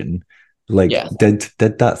recreation. Like, yeah, did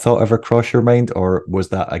that thought ever cross your mind, or was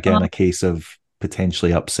that again um, a case of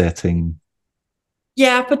potentially upsetting?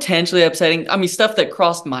 yeah, potentially upsetting. I mean, stuff that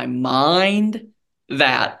crossed my mind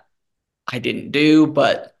that I didn't do,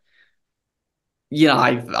 but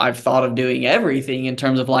I've thought of doing everything in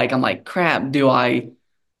terms of like I'm like, crap, do I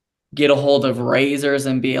get a hold of razors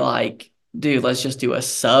and be like, dude, let's just do a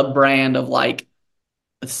sub brand of like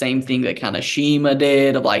the same thing that kind of Shima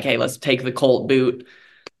did of like, hey, let's take the Colt boot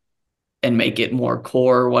and make it more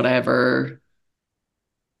core, whatever.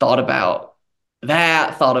 Thought about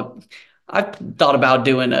that. I've thought about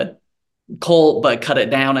doing a Colt, but cut it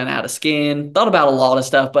down and add a skin. Thought about a lot of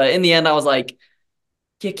stuff, but in the end, I was like,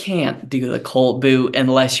 you can't do the Colt boot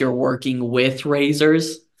unless you're working with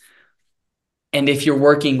razors. And if you're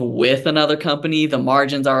working with another company, the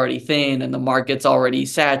margin's already thin and the market's already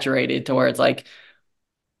saturated to where it's like,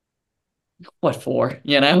 what for?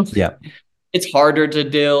 Yeah, It's harder to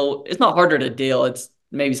deal. It's not harder to deal. It's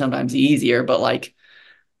maybe sometimes easier, but like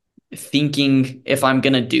thinking if I'm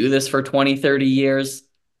going to do this for 20, 30 years,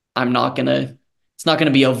 it's not going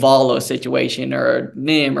to be a Volo situation or a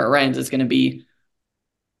NIM or Renz. It's going to be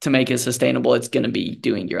to make it sustainable. It's going to be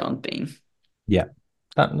doing your own thing. yeah.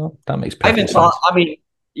 That no, that makes I perfect even thought, sense. I mean,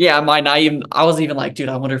 yeah, I was even like, dude,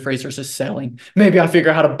 I wonder if Razors is selling. Maybe I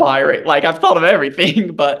figure out how to buy it. Like I've thought of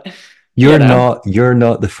everything, but you know. You're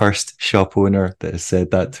not the first shop owner that has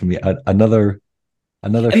said that to me. Another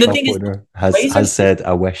And the shop thing is, owner Razors, has said,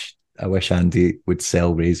 I wish Andy would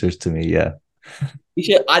sell razors to me. Yeah,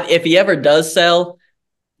 if he ever does sell,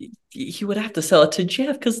 he would have to sell it to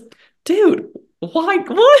Jeff because, dude, why?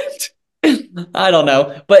 What? I don't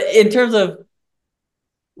know. But in terms of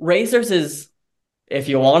Razors, if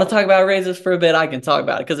you want to talk about Razors for a bit, I can talk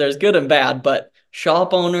about it because there's good and bad. But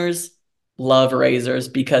shop owners love Razors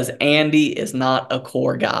because Andy is not a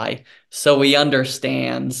core guy, so he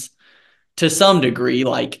understands to some degree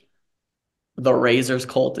like the Razors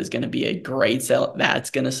cult is going to be a great sell.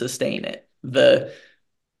 That's going to sustain it. The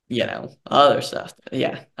other stuff.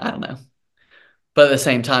 Yeah, I don't know. But at the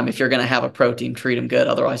same time, if you're going to have a protein, treat them good.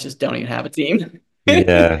 Otherwise, just don't even have a team.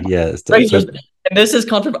 Yeah, yeah. Razors, and this is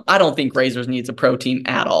controversial. I don't think Razors needs a protein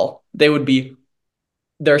at all.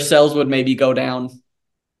 Their sales would maybe go down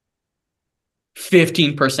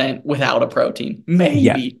 15% without a protein,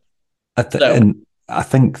 Yeah, maybe. So and I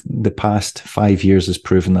think the past 5 years has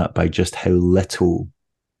proven that by just how little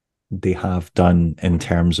they have done in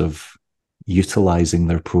terms of utilizing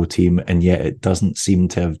their pro team, and yet it doesn't seem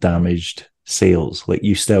to have damaged sales. Like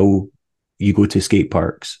you go to skate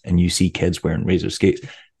parks and you see kids wearing Razor skates,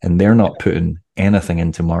 and they're not putting anything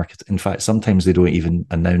into market. In fact, sometimes they don't even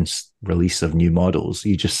announce release of new models.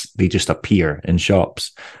 They just appear in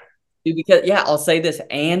shops. because yeah, I'll say this: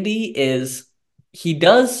 he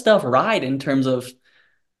does stuff right in terms of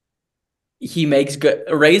he makes good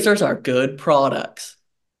razors are good products.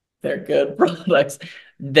 They're good products.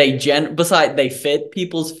 They fit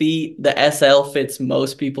people's feet. The SL fits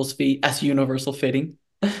most people's feet as universal fitting.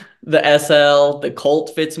 The SL, the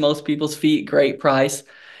Colt fits most people's feet, great price.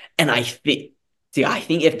 And I think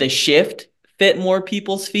if the Shift fit more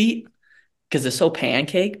people's feet, because it's so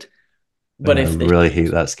pancaked, but I if the really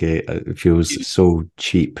hate that skate. It feels so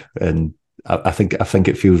cheap, and I think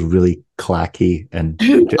it feels really clacky. And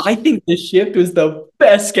dude, I think the Shift was the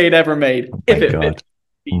best skate ever made oh my if it fit god, oh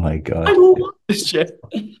feet. my I god. love the Shift.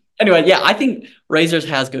 Anyway, yeah, I think Razors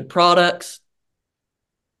has good products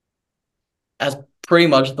as pretty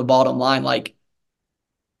much the bottom line. Like,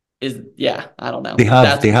 yeah, I don't They know. have,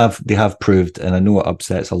 That's they have, they have proved, and I know it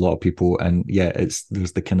upsets a lot of people. And yeah,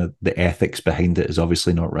 there's the kind of the ethics behind it is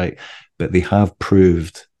obviously not right, but they have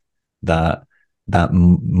proved that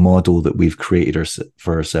model that we've created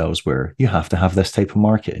for ourselves, where you have to have this type of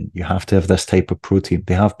marketing, you have to have this type of protein.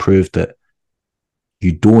 They have proved that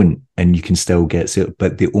you don't, and you can still get sales.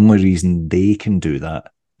 But the only reason they can do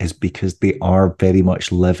that is because they are very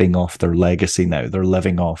much living off their legacy now. They're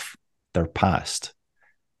living off their past.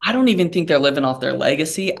 I don't even think they're living off their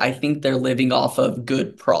legacy. I think they're living off of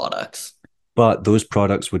good products. But those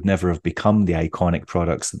products would never have become the iconic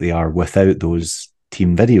products that they are without those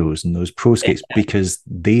team videos and those pro skates, because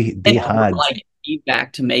they They never had like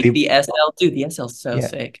feedback to make they the SL. Dude, the SL's so yeah,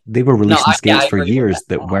 sick. they were No, releasing yeah, skates I for agree with that. years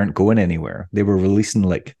that weren't going anywhere. They were releasing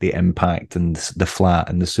like the impact and the flat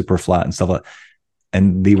and the super flat and stuff like that.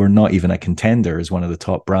 And they were not even a contender as one of the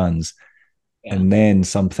top brands. Yeah. And then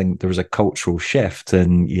there was a cultural shift,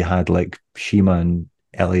 and you had like Shima and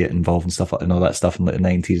Elliot involved and stuff like and all that stuff in like the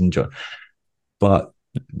 90s and John. But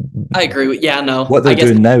I agree with, yeah, no, what I they're guess,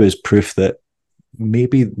 doing now is proof that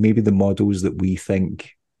maybe the models that we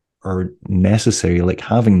think are necessary, like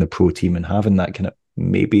having the pro team and having that kind of,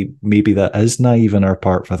 maybe that is naive on our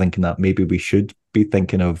part for thinking that maybe we should be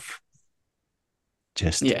thinking of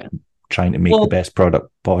just yeah. trying to make the Well, best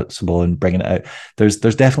product possible and bringing it out. There's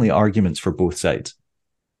definitely arguments for both sides.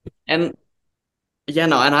 and yeah,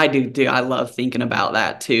 no, and I do. I love thinking about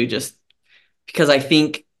that too, just because I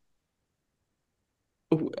think,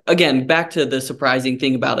 again, back to the surprising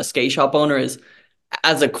thing about a skate shop owner is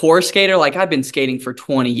as a core skater, like I've been skating for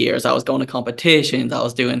 20 years. I was going to competitions, I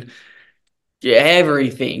was doing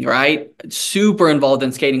everything, right? Super involved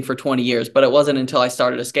in skating for 20 years. But it wasn't until I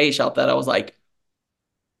started a skate shop that I was like,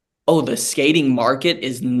 oh, the skating market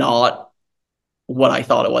is not what I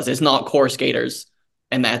thought it was. It's not core skaters.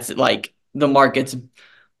 And that's like the market's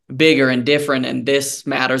bigger and different. And this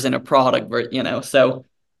matters in a product, So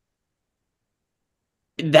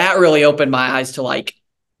that really opened my eyes to like,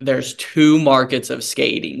 there's two markets of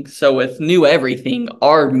skating. So with new everything,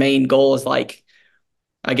 our main goal is like,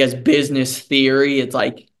 I guess, business theory. It's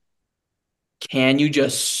like, can you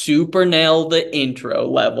just super nail the intro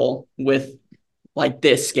level with like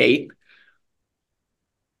this skate?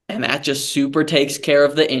 And that just super takes care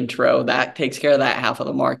of the intro. That takes care of that half of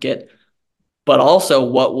the market. But also,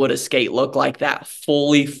 what would a skate look like that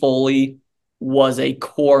fully was a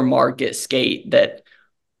core market skate that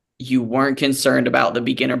you weren't concerned about the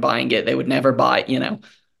beginner buying it? They would never buy.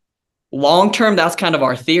 Long term, that's kind of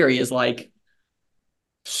our theory is like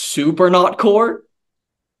super not core,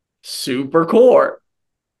 super core.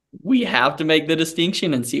 We have to make the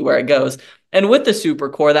distinction and see where it goes. And with the super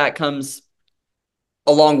core, that comes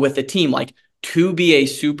along with the team. Like to be a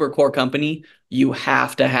super core company, you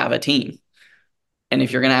have to have a team. And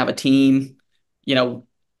if you're going to have a team, you know,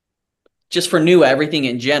 just for new everything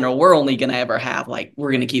in general, we're only going to ever have like,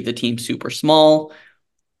 we're going to keep the team super small,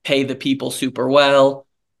 pay the people super well,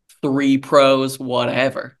 3 pros,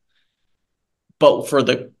 whatever. But for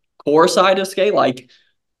the core side of skate, like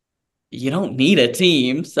you don't need a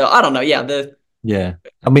team. So I don't know. Yeah, Yeah,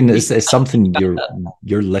 I mean, we it's something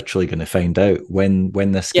you're literally going to find out when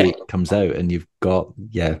this yeah, skate comes out, and you've got,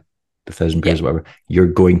 yeah. the thousand Yeah. pairs, whatever, you're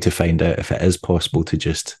going to find out if it is possible to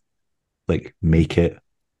just like make it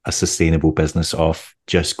a sustainable business off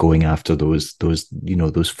just going after those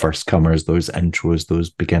first comers, those intros, those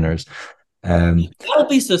beginners. That'll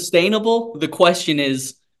be sustainable. The question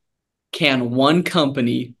is, can one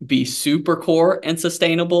company be super core and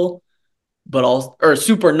sustainable, but also, or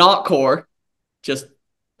super not core, just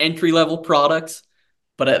entry level products,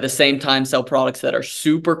 but at the same time sell products that are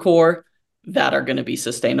super core that are going to be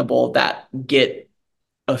sustainable, that get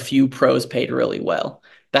a few pros paid really well.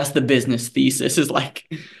 That's the business thesis, is like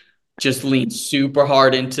just lean super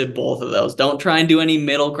hard into both of those. Don't try and do any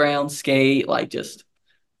middle ground skate. Like just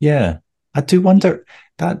Yeah, I do wonder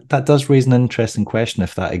that does raise an interesting question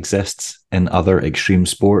if that exists in other extreme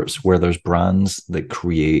sports where there's brands that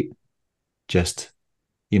create just,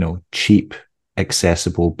 cheap,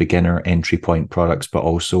 accessible beginner entry point products, but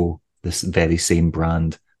also this very same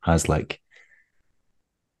brand has like,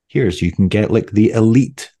 here's, you can get like the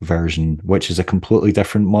elite version, which is a completely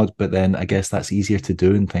different mod, but then I guess that's easier to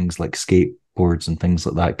do in things like skateboards and things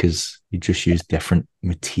like that because you just use different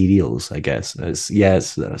materials, I guess. It's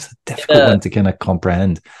a difficult uh, one to kind of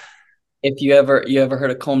comprehend. if you ever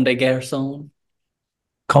heard of Comme des Garçons?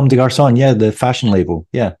 Comme des Garçons, yeah, the fashion label.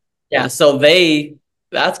 Yeah. Yeah, so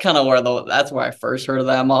that's kind of that's where I first heard of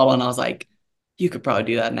that model, and I was like, you could probably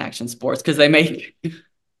do that in action sports because they make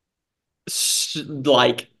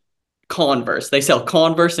like Converse. They sell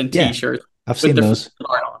Converse and Yeah. T-shirts I've with seen the those.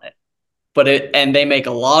 art on it. And they make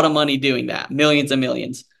a lot of money doing that, millions and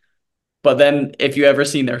millions. But then if you ever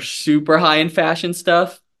seen their super high end fashion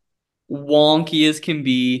stuff, wonky as can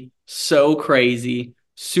be, so crazy,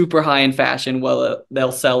 super high end fashion. Well,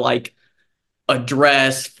 they'll sell like a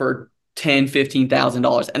dress for $10,000,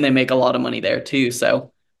 $15,000, and they make a lot of money there too.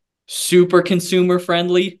 So super consumer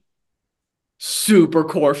friendly, super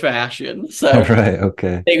core fashion. So Right.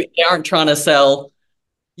 Okay. they aren't trying to sell,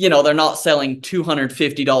 they're not selling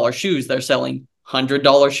 $250 shoes. They're selling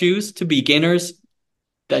 $100 shoes to beginners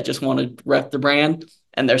that just want to rep the brand.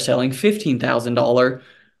 And they're selling $15,000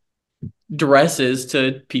 dresses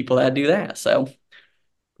to people that do that. So,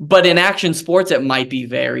 but in action sports, it might be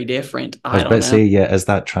very different. I was I about don't to know. say, yeah, is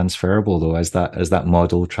that transferable though? Is that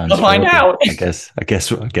model We'll find transferable? out. I guess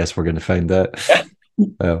we're going to find out.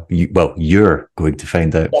 You're going to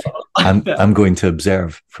find out. I'm going to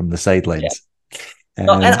observe from the Yeah. sidelines.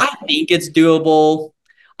 No, and Um, I think it's doable.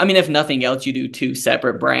 I mean, if nothing else, you do two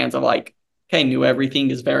separate brands of like, okay, New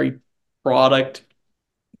Everything is very product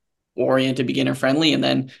oriented, beginner friendly, and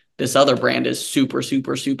then this other brand is super,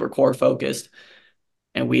 super, super core focused,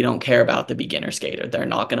 and we don't care about the beginner skater. They're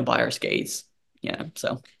not going to buy our skates. Yeah.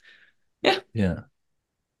 So yeah, yeah,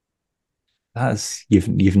 that's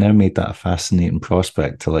you've now made that a fascinating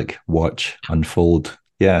prospect to like watch unfold.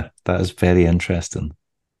 Yeah, that is very interesting.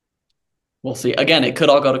 we'll see. Again, it could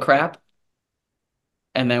all go to crap,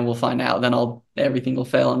 and then we'll find out. Then everything will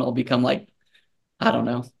fail, and I'll become like, I don't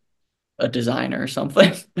know, a designer or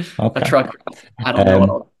something, a Okay. trucker. I don't know what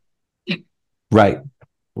Um, I'll. right.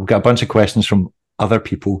 We've got a bunch of questions from other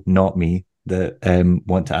people, not me, that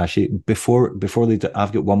want to ask you. Before they do,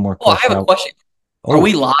 I've got one more Oh, I have question. a question. Are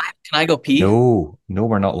we Oh, live? Can I go pee? no, no,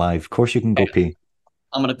 we're not live. Of course you can go Okay, pee.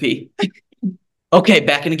 I'm gonna pee. Okay,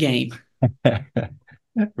 back in the game.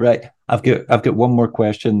 Right. I've got one more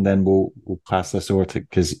question, then we'll pass this over to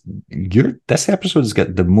because this episode's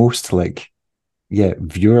got the most like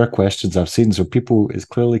viewer questions I've seen. So people it's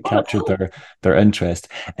clearly Oh, captured no. their interest.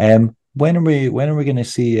 When are we gonna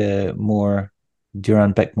see more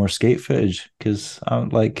Duran Bickmore skate footage? Because I'm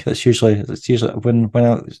like it's usually when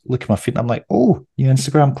I look at my feet, I'm like, oh, new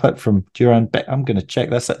Instagram clip from Duran Bick. I'm gonna check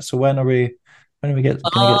this out. So when are we gonna get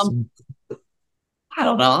Um, some? I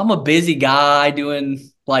don't know. I'm a busy guy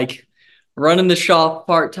doing like running the shop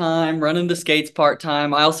part time, running the skates part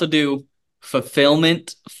time. I also do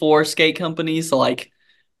fulfillment for skate companies. So like,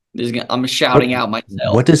 I'm What shouting out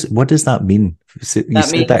what myself. does what does that mean? You That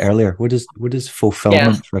said that means, earlier. What does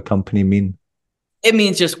yeah, fulfillment for a company mean? it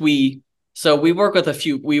means just we work with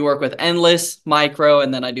we work with Endless, Micro,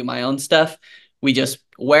 and then I do my own stuff. We just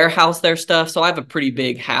warehouse their stuff. So I have a pretty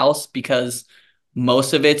big house because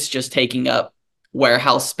most of it's just taking up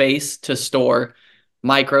warehouse space to store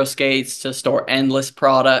micro skates, to store Endless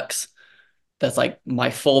products. That's like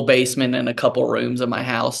my full basement and a couple rooms in my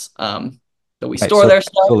house. So we Right. store So their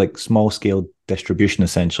so stuff. like small scale distribution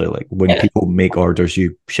essentially. Like when Yeah. people make orders,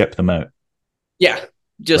 you ship them out. Yeah.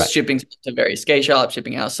 Right. Just shipping to various skate shops,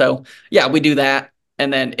 shipping out. So yeah, we do that.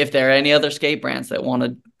 And then if there are any other skate brands that want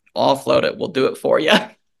to offload it, we'll do it for you.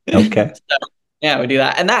 Okay. So, yeah, we do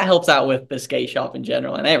that. And that helps out with the skate shop in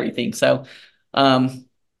general and everything. So, um,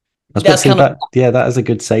 I was about to That's say kind of that, yeah, that is a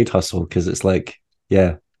good side hustle because it's like,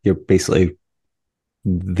 yeah, you're basically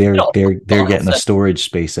they're getting a storage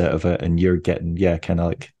space out of it and you're getting, yeah, kind of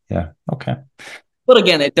like, yeah, okay. but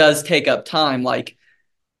again, it does take up time. Like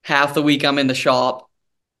half the week I'm in the shop,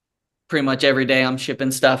 pretty much every day I'm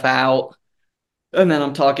shipping stuff out. And then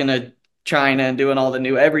I'm talking to China and doing all the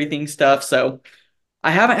new everything stuff. So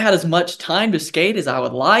I haven't had as much time to skate as I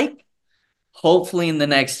would like. Hopefully, in the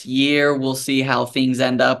next year, we'll see how things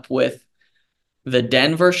end up with the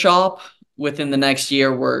Denver shop. Within the next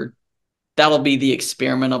year, where that'll be the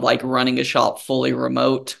experiment of like running a shop fully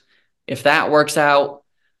remote. If that works out,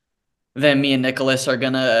 then me and Nicholas are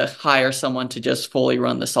gonna hire someone to just fully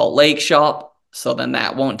run the Salt Lake shop. So then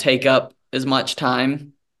that won't take up as much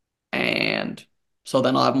time. And so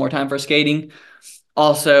then I'll have more time for skating.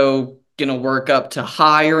 Also, gonna work up to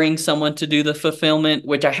hiring someone to do the fulfillment,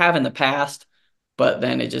 which I have in the past, but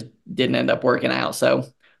then it just didn't end up working out. So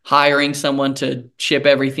hiring someone to ship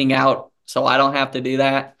everything out so I don't have to do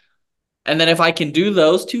that. And then if I can do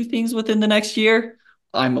those two things within the next year,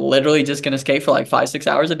 I'm literally just gonna skate for like 5, 6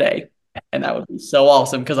 hours a day. And that would be so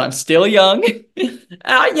awesome because I'm still young.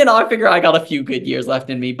 I figure I got a few good years left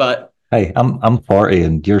in me, but Hey, I'm 40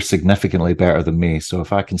 and you're significantly better than me. So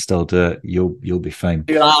if I can still do it, you'll be fine.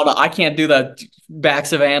 dude, I don't know. I can't do the back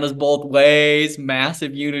Savannahs both ways,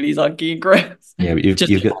 massive unities on key grips. Yeah, but Just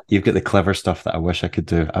you've got the clever stuff that I wish I could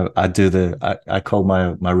do. I do I call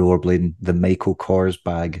my rollerblading the Michael Kors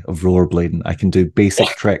bag of rollerblading. I can do basic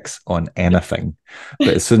tricks on anything, but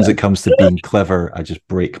as soon as it comes to being clever, I just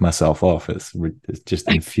break myself off. It's just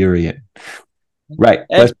infuriating. Right,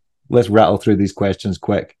 and let's rattle through these questions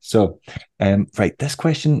quick. So, right, this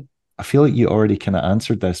question, I feel like you already kind of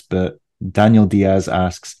answered this, but Daniel Diaz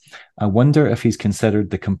asks, I wonder if he's considered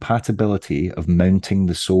the compatibility of mounting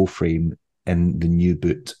the sole frame in the new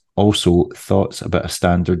boot. Also, thoughts about a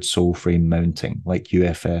standard sole frame mounting like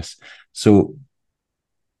UFS. So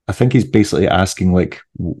I think he's basically asking like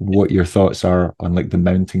what your thoughts are on like the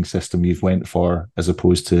mounting system you've went for as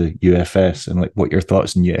opposed to UFS and like what your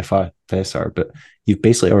thoughts on UFS are. But you've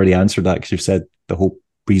basically already answered that because you've said the whole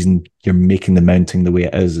reason you're making the mounting the way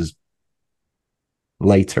it is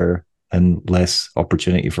lighter and less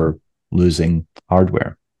opportunity for losing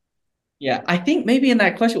hardware. yeah, I think maybe in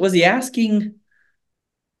that question, was he asking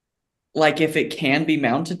like if it can be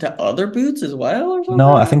mounted to other boots as well or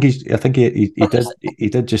No, I something? think he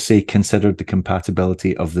did just say considered the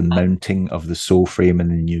compatibility of the mounting of the sole frame in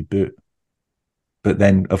the new boot. But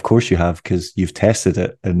then, of course, you have because you've tested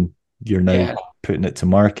it and you're now Yeah. putting it to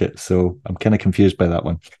market. So I'm kind of confused by that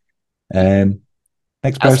one. Um,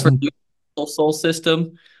 next As for person. the soul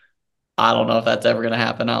system, I don't know if that's ever gonna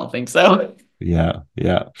happen. I don't think so. Yeah,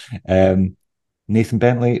 yeah. Um, Nathan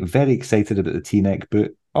Bentley, very excited about the TNEC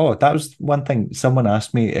boot. Oh, that was one thing. Someone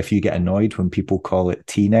asked me if you get annoyed when people call it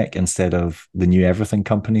TNEC instead of the New Everything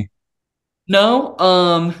Company. No,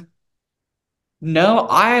 no,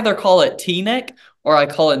 I either call it TNEC or I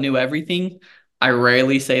call it New Everything. I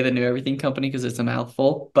rarely say the New Everything Company because it's a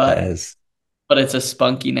mouthful, It but is. it's a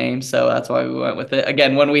spunky name, so that's why we went with it.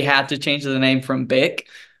 Again, when we had to change the name from Bick,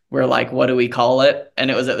 we're like, what do we call it? And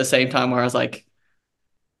it was at the same time where I was like,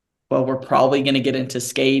 well, we're probably going to get into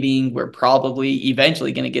skating. We're probably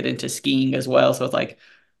eventually going to get into skiing as well. So it's like,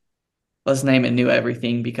 let's name it New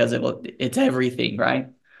Everything because it's everything, right?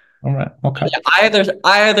 All right. Okay. Yeah,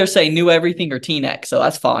 I either say New Everything or T-neck, so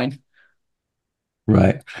that's fine.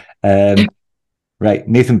 Right. Um, Right.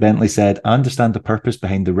 Nathan Bentley said, I understand the purpose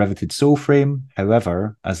behind the riveted sole frame.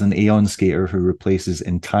 However, as an Aeon skater who replaces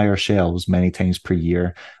entire shells many times per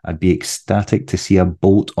year, I'd be ecstatic to see a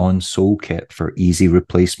bolt on sole kit for easy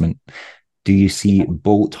replacement. Do you see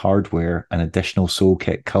bolt hardware and additional sole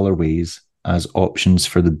kit colorways as options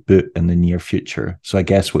for the boot in the near future? So I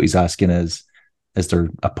guess what he's asking is there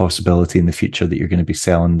a possibility in the future that you're going to be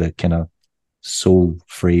selling the kind of sole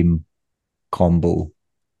frame combo?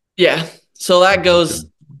 Yeah. So that goes,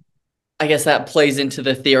 I guess that plays into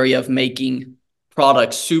the theory of making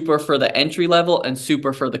products super for the entry level and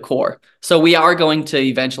super for the core. So we are going to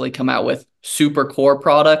eventually come out with super core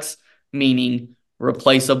products, meaning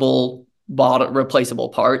replaceable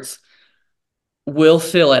parts. We'll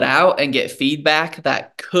fill it out and get feedback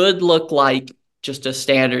that could look like just a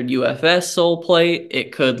standard UFS sole plate.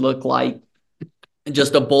 It could look like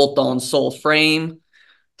just a bolt-on sole frame.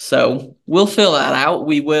 So we'll fill that out.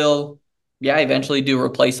 We will, yeah, eventually do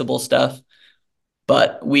replaceable stuff,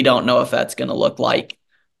 but we don't know if that's going to look like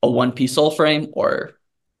a one-piece sole frame or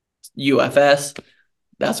UFS.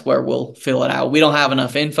 That's where we'll fill it out. We don't have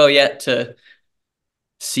enough info yet to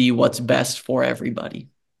see what's best for everybody.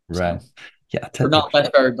 So, Right. Yeah. or not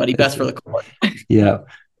best for everybody, best for the core. Yeah.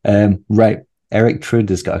 Right. Eric Trude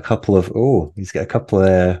has got a couple of he's got a couple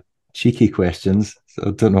of cheeky questions. So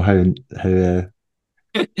I don't know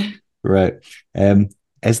how right. Um,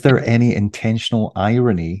 is there any intentional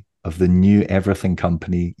irony of the new everything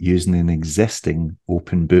company using an existing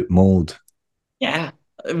open boot mold? Yeah,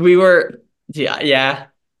 we were. Yeah.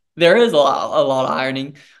 There is a lot of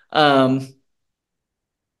ironing. Um,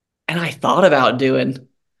 and I thought about doing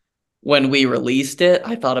when we released it.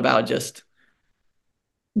 I thought about just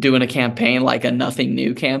doing a campaign like a nothing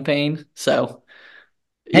new campaign. So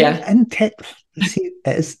yeah, And see,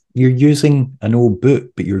 it's, you're using an old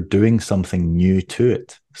boot, but you're doing something new to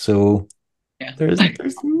it. So yeah. there's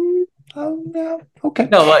yeah, okay.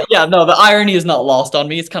 No, but yeah, no, the irony is not lost on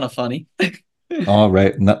me. It's kind of funny. All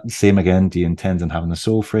right. Same again. Do you intend on having the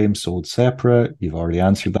sole frame sold separate? You've already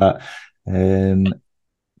answered that. Um,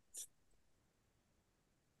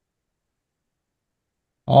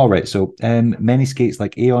 all right. So many skates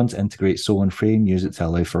like Aeons integrate sole and frame, use it to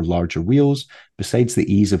allow for larger wheels. Besides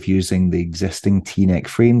the ease of using the existing TNEC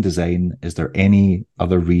frame design, is there any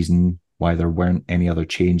other reason why there weren't any other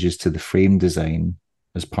changes to the frame design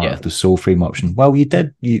as part Yeah. of the sole frame option? Well, you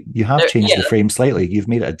have changed the Yeah. frame slightly. You've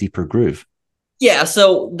made it a deeper groove. Yeah.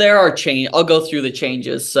 So there are change. I'll go through the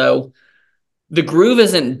changes. So the groove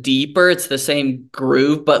isn't deeper. It's the same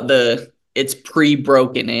groove, but it's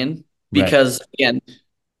pre-broken in Right. because again,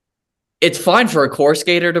 it's fine for a core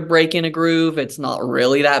skater to break in a groove. It's not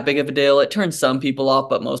really that big of a deal. It turns some people off,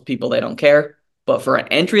 but most people they don't care. But for an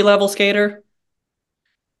entry level skater,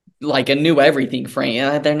 like a new everything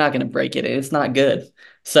frame, they're not going to break it in. It's not good.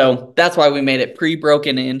 So that's why we made it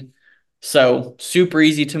pre-broken in. So super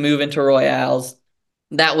easy to move into Royales.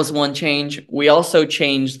 That was one change. We also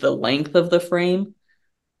changed the length of the frame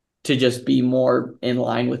to just be more in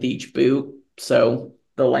line with each boot. So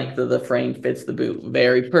the length of the frame fits the boot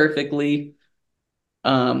very perfectly.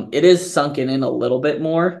 It is sunken in a little bit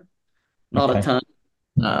more, not a Okay.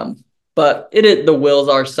 ton. But the wheels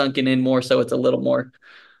are sunken in more, so it's a little more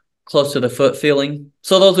close to the foot feeling.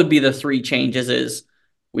 So those would be the three changes is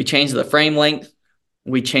we changed the frame length,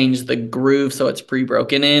 we changed the groove so it's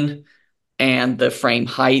pre-broken in, and the frame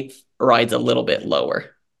height rides a little bit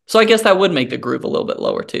lower. So I guess that would make the groove a little bit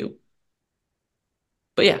lower too.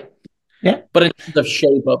 But yeah. Yeah. But in terms of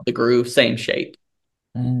shape of the groove, same shape.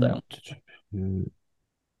 Uh,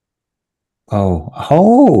 So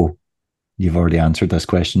oh, you've already answered this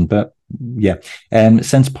question, but yeah.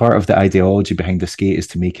 Since part of the ideology behind the skate is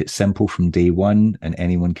to make it simple from day one and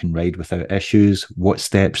anyone can ride without issues, what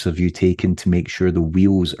steps have you taken to make sure the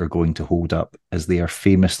wheels are going to hold up, as they are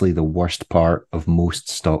famously the worst part of most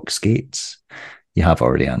stock skates? You have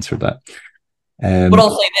already answered that. but Um,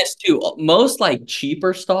 I'll say this too. Most like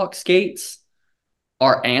cheaper stock skates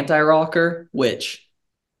are anti-rocker, which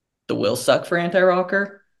the wheels suck for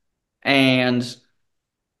anti-rocker. And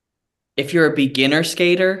if you're a beginner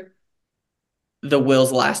skater, the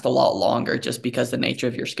wheels last a lot longer just because the nature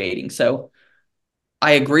of your skating. So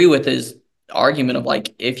I agree with his argument of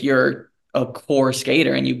like if you're a core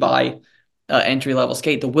skater and you buy an entry level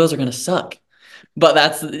skate, the wheels are gonna suck. But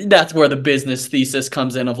that's where the business thesis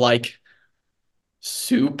comes in of like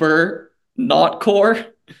super not core,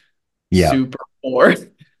 yeah. super core.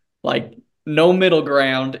 Like no middle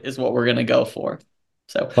ground is what we're gonna go for.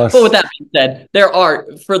 So, but with Plus, that being said, there are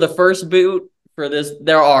for the first boot for this,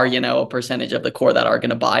 there are a percentage of the core that are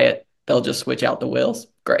gonna buy it. They'll just switch out the wheels.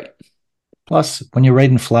 Great. plus, when you're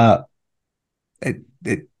riding flat,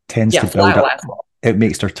 it tends Yeah, to build flat up. lasts long. It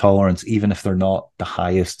makes their tolerance, even if they're not the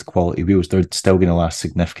highest quality wheels, they're still going to last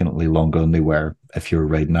significantly longer than they were if you were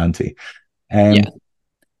riding anti. Yeah.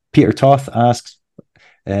 Peter Toth asks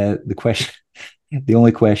the question. The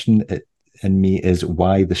only question in me is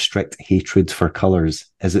why the strict hatred for colors?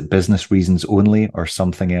 Is it business reasons only, or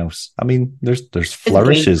something else? I mean, there's It's business.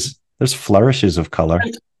 flourishes. There's flourishes of color.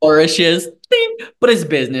 Flourishes, but it's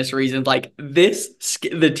business reasons. Like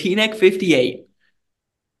the TNEC 58.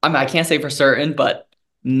 I can't say for certain, but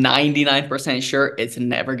 99% sure it's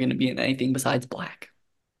never going to be in anything besides black.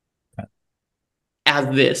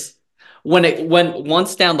 As this, when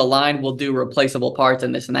once down the line, we'll do replaceable parts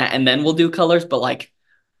and this and that, and then we'll do colors. But like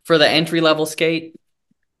for the entry level skate,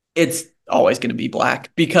 it's always going to be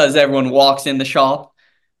black because everyone walks in the shop,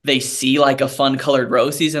 they see like a fun colored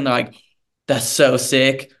rosies, and they're like, "That's so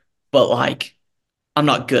sick," but like I'm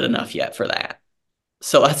not good enough yet for that.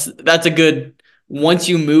 So that's a good once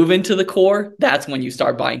you move into the core, that's when you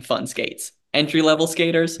start buying fun skates. Entry level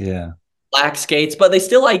skaters, Yeah, black skates, but they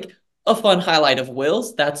still like a fun highlight of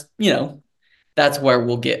wheels. That's where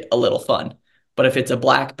we'll get a little fun. But if it's a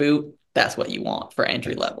black boot, that's what you want for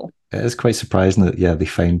entry it's level. it is quite surprising that they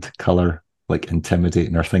find color like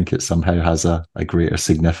intimidating or think it somehow has a greater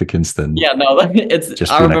significance than Yeah, no, it's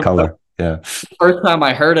just I being a remember the color. Yeah. first time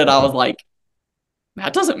I heard it, I was like,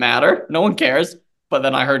 that doesn't matter. No one cares. But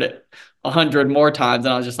then I heard it 100 more times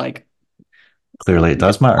and I was just like, Clearly it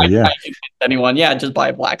does matter. Yeah. anyone, yeah, just buy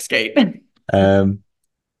a black skate. Um,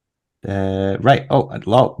 right.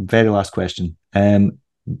 Oh, very last question.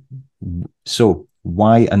 So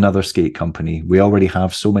why another skate company? We already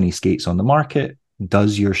have so many skates on the market.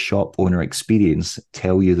 Does your shop owner experience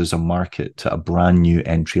tell you there's a market to a brand new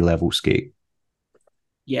entry level skate?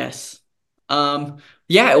 Yes. Um,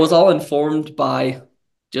 yeah, it was all informed by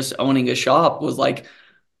just owning a shop, was like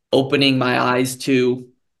opening my eyes to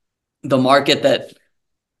the market that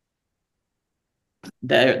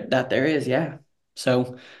there is, yeah.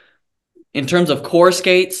 So in terms of core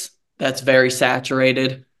skates, that's very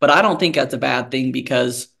saturated, but I don't think that's a bad thing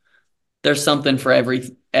because there's something for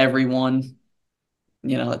everyone.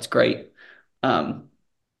 That's great. Um,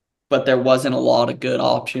 but there wasn't a lot of good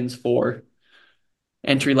options for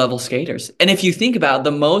entry level skaters. And if you think about it,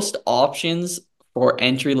 the most options for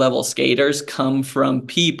entry level skaters come from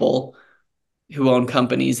people who own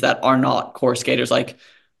companies that are not core skaters, like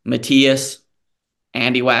Matthias,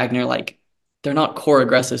 Andy Wagner. Like, they're not core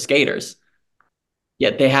aggressive skaters,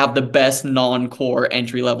 yet they have the best non core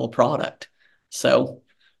entry level product. So,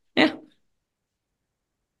 yeah.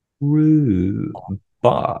 True,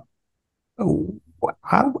 but oh,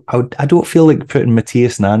 I don't feel like putting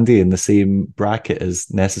Matthias and Andy in the same bracket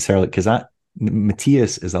as necessarily because that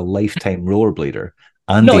Matthias is a lifetime rollerblader.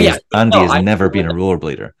 No, Andy yeah. is Andy No, has never been a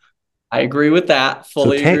rollerblader. I agree with that. So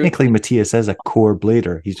Fully agree. technically Matthias is a core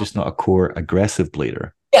blader. He's just not a core aggressive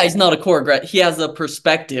blader. Yeah, he's not a core. He has a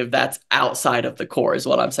perspective that's outside of the core, is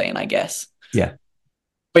what I'm saying, I guess. Yeah.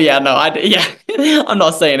 But yeah, no, yeah, I'm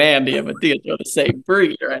not saying Andy and Matthias are the same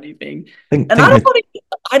breed or anything. Think And think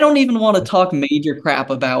I don't even want to talk major crap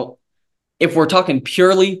about if we're talking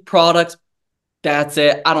purely products. That's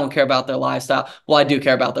it. I don't care about their lifestyle. Well, I do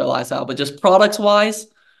care about their lifestyle, but just products wise,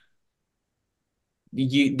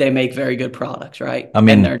 they make very good products, right? I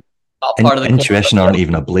And mean they're not part of the core. Intuition aren't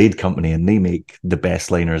even a blade company and they make the best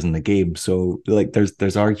liners in the game. So like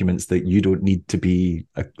there's arguments that you don't need to be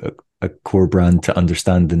a core brand to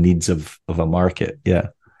understand the needs of a market. Yeah.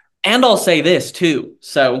 And I'll say this too.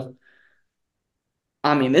 So,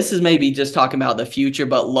 I mean, this is maybe just talking about the future,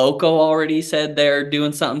 but Loco already said they're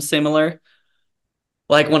doing something similar.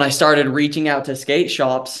 Like when I started reaching out to skate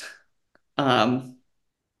shops, um,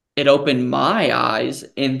 it opened my eyes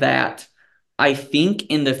in that I think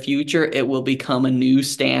in the future it will become a new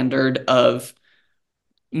standard of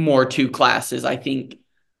more two classes. I think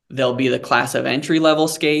there'll be the class of entry level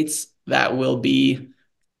skates that will be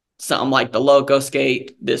something like the Loco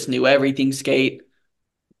skate, this new everything skate.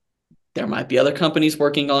 There might be other companies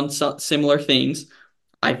working on similar things.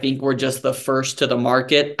 I think we're just the first to the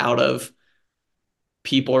market out of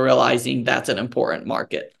people realizing that's an important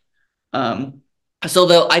market. Um,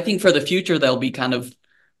 so I think for the future, they'll be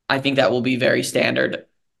I think that will be very standard,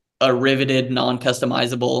 a riveted,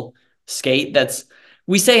 non-customizable skate.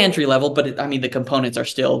 We say entry level, but I mean, the components are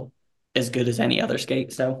still as good as any other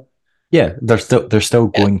skate. So Yeah, they're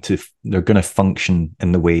still yeah, they're going to function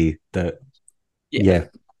in the way that yeah, yeah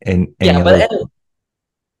in any yeah. other.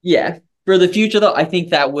 Yeah, for the future though, I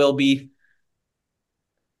think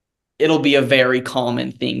it'll be a very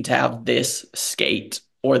common thing to have this skate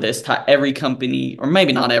or this type. Every company, or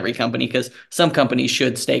maybe not every company, because some companies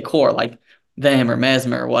should stay core, like them or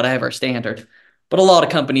Mesmer or whatever standard. But a lot of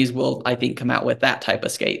companies will, I think, come out with that type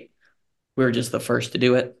of skate. We're just the first to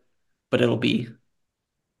do it, but it'll be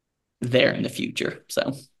there in the future.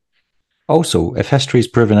 So Also, if history's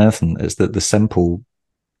proven anything, it's that the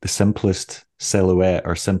simplest silhouette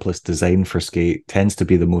or simplest design for skate tends to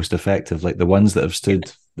be the most effective. Like the ones that have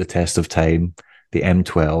stood the test of time, the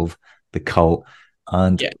M12, the Cult,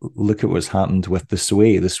 and yeah, look at what's happened with the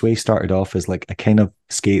Sway. The Sway started off as like a kind of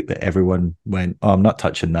skate that everyone went, "Oh, I'm not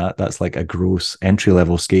touching that. That's like a gross entry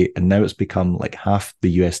level skate," and now it's become like half the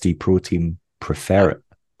USD Pro team prefer it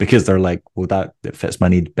because they're like, "Well, that it fits my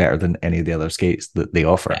need better than any of the other skates that they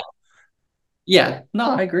offer." yeah. No,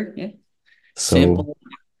 I agree. Yeah, So simple.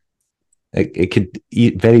 it could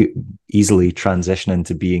very easily transition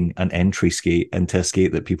into being an entry skate into a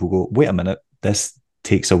skate that people go, wait a minute, this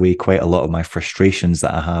takes away quite a lot of my frustrations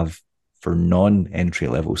that I have for non-entry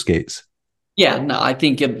level skates. Yeah, no, I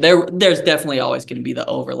think there's definitely always going to be the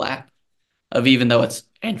overlap of, even though it's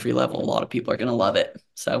entry level, a lot of people are going to love it.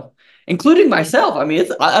 So, including myself. I mean,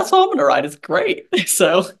 that's all I'm going to ride. It's great.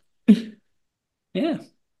 So, yeah.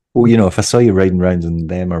 Well, if I saw you riding around in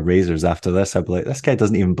them or razors after this, I'd be like, this guy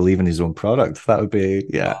doesn't even believe in his own product. That would be,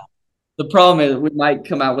 yeah. The problem is we might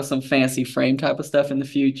come out with some fancy frame type of stuff in the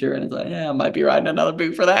future, and it's like, yeah, I might be riding another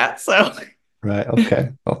boot for that. So Right.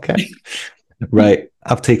 Okay. Okay. Right.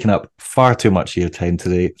 I've taken up far too much of your time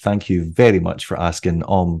today. Thank you very much for answering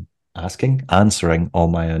all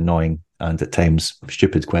my annoying and at times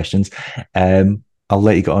stupid questions. I'll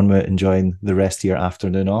let you get on with enjoying the rest of your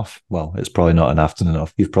afternoon off. Well, it's probably not an afternoon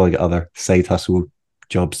off. You've probably got other side hustle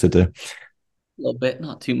jobs to do. a little bit,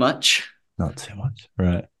 not too much. Not too much.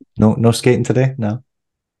 Right. No, no skating today? No.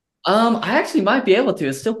 I actually might be able to.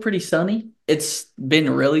 It's still pretty sunny. It's been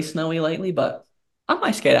really snowy lately, but I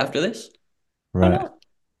might skate after this. Why Right. not?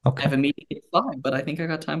 I Okay. have a meeting at 5, but I think I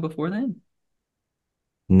got time before then.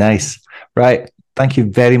 Nice. Right. Thank you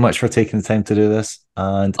very much for taking the time to do this.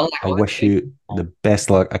 And Oh, I likewise, wish Jake. you the best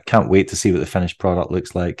luck. I can't wait to see what the finished product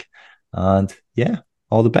looks like. And yeah,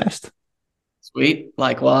 all the best. Sweet.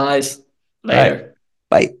 Likewise. Right. Later.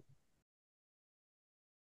 Bye.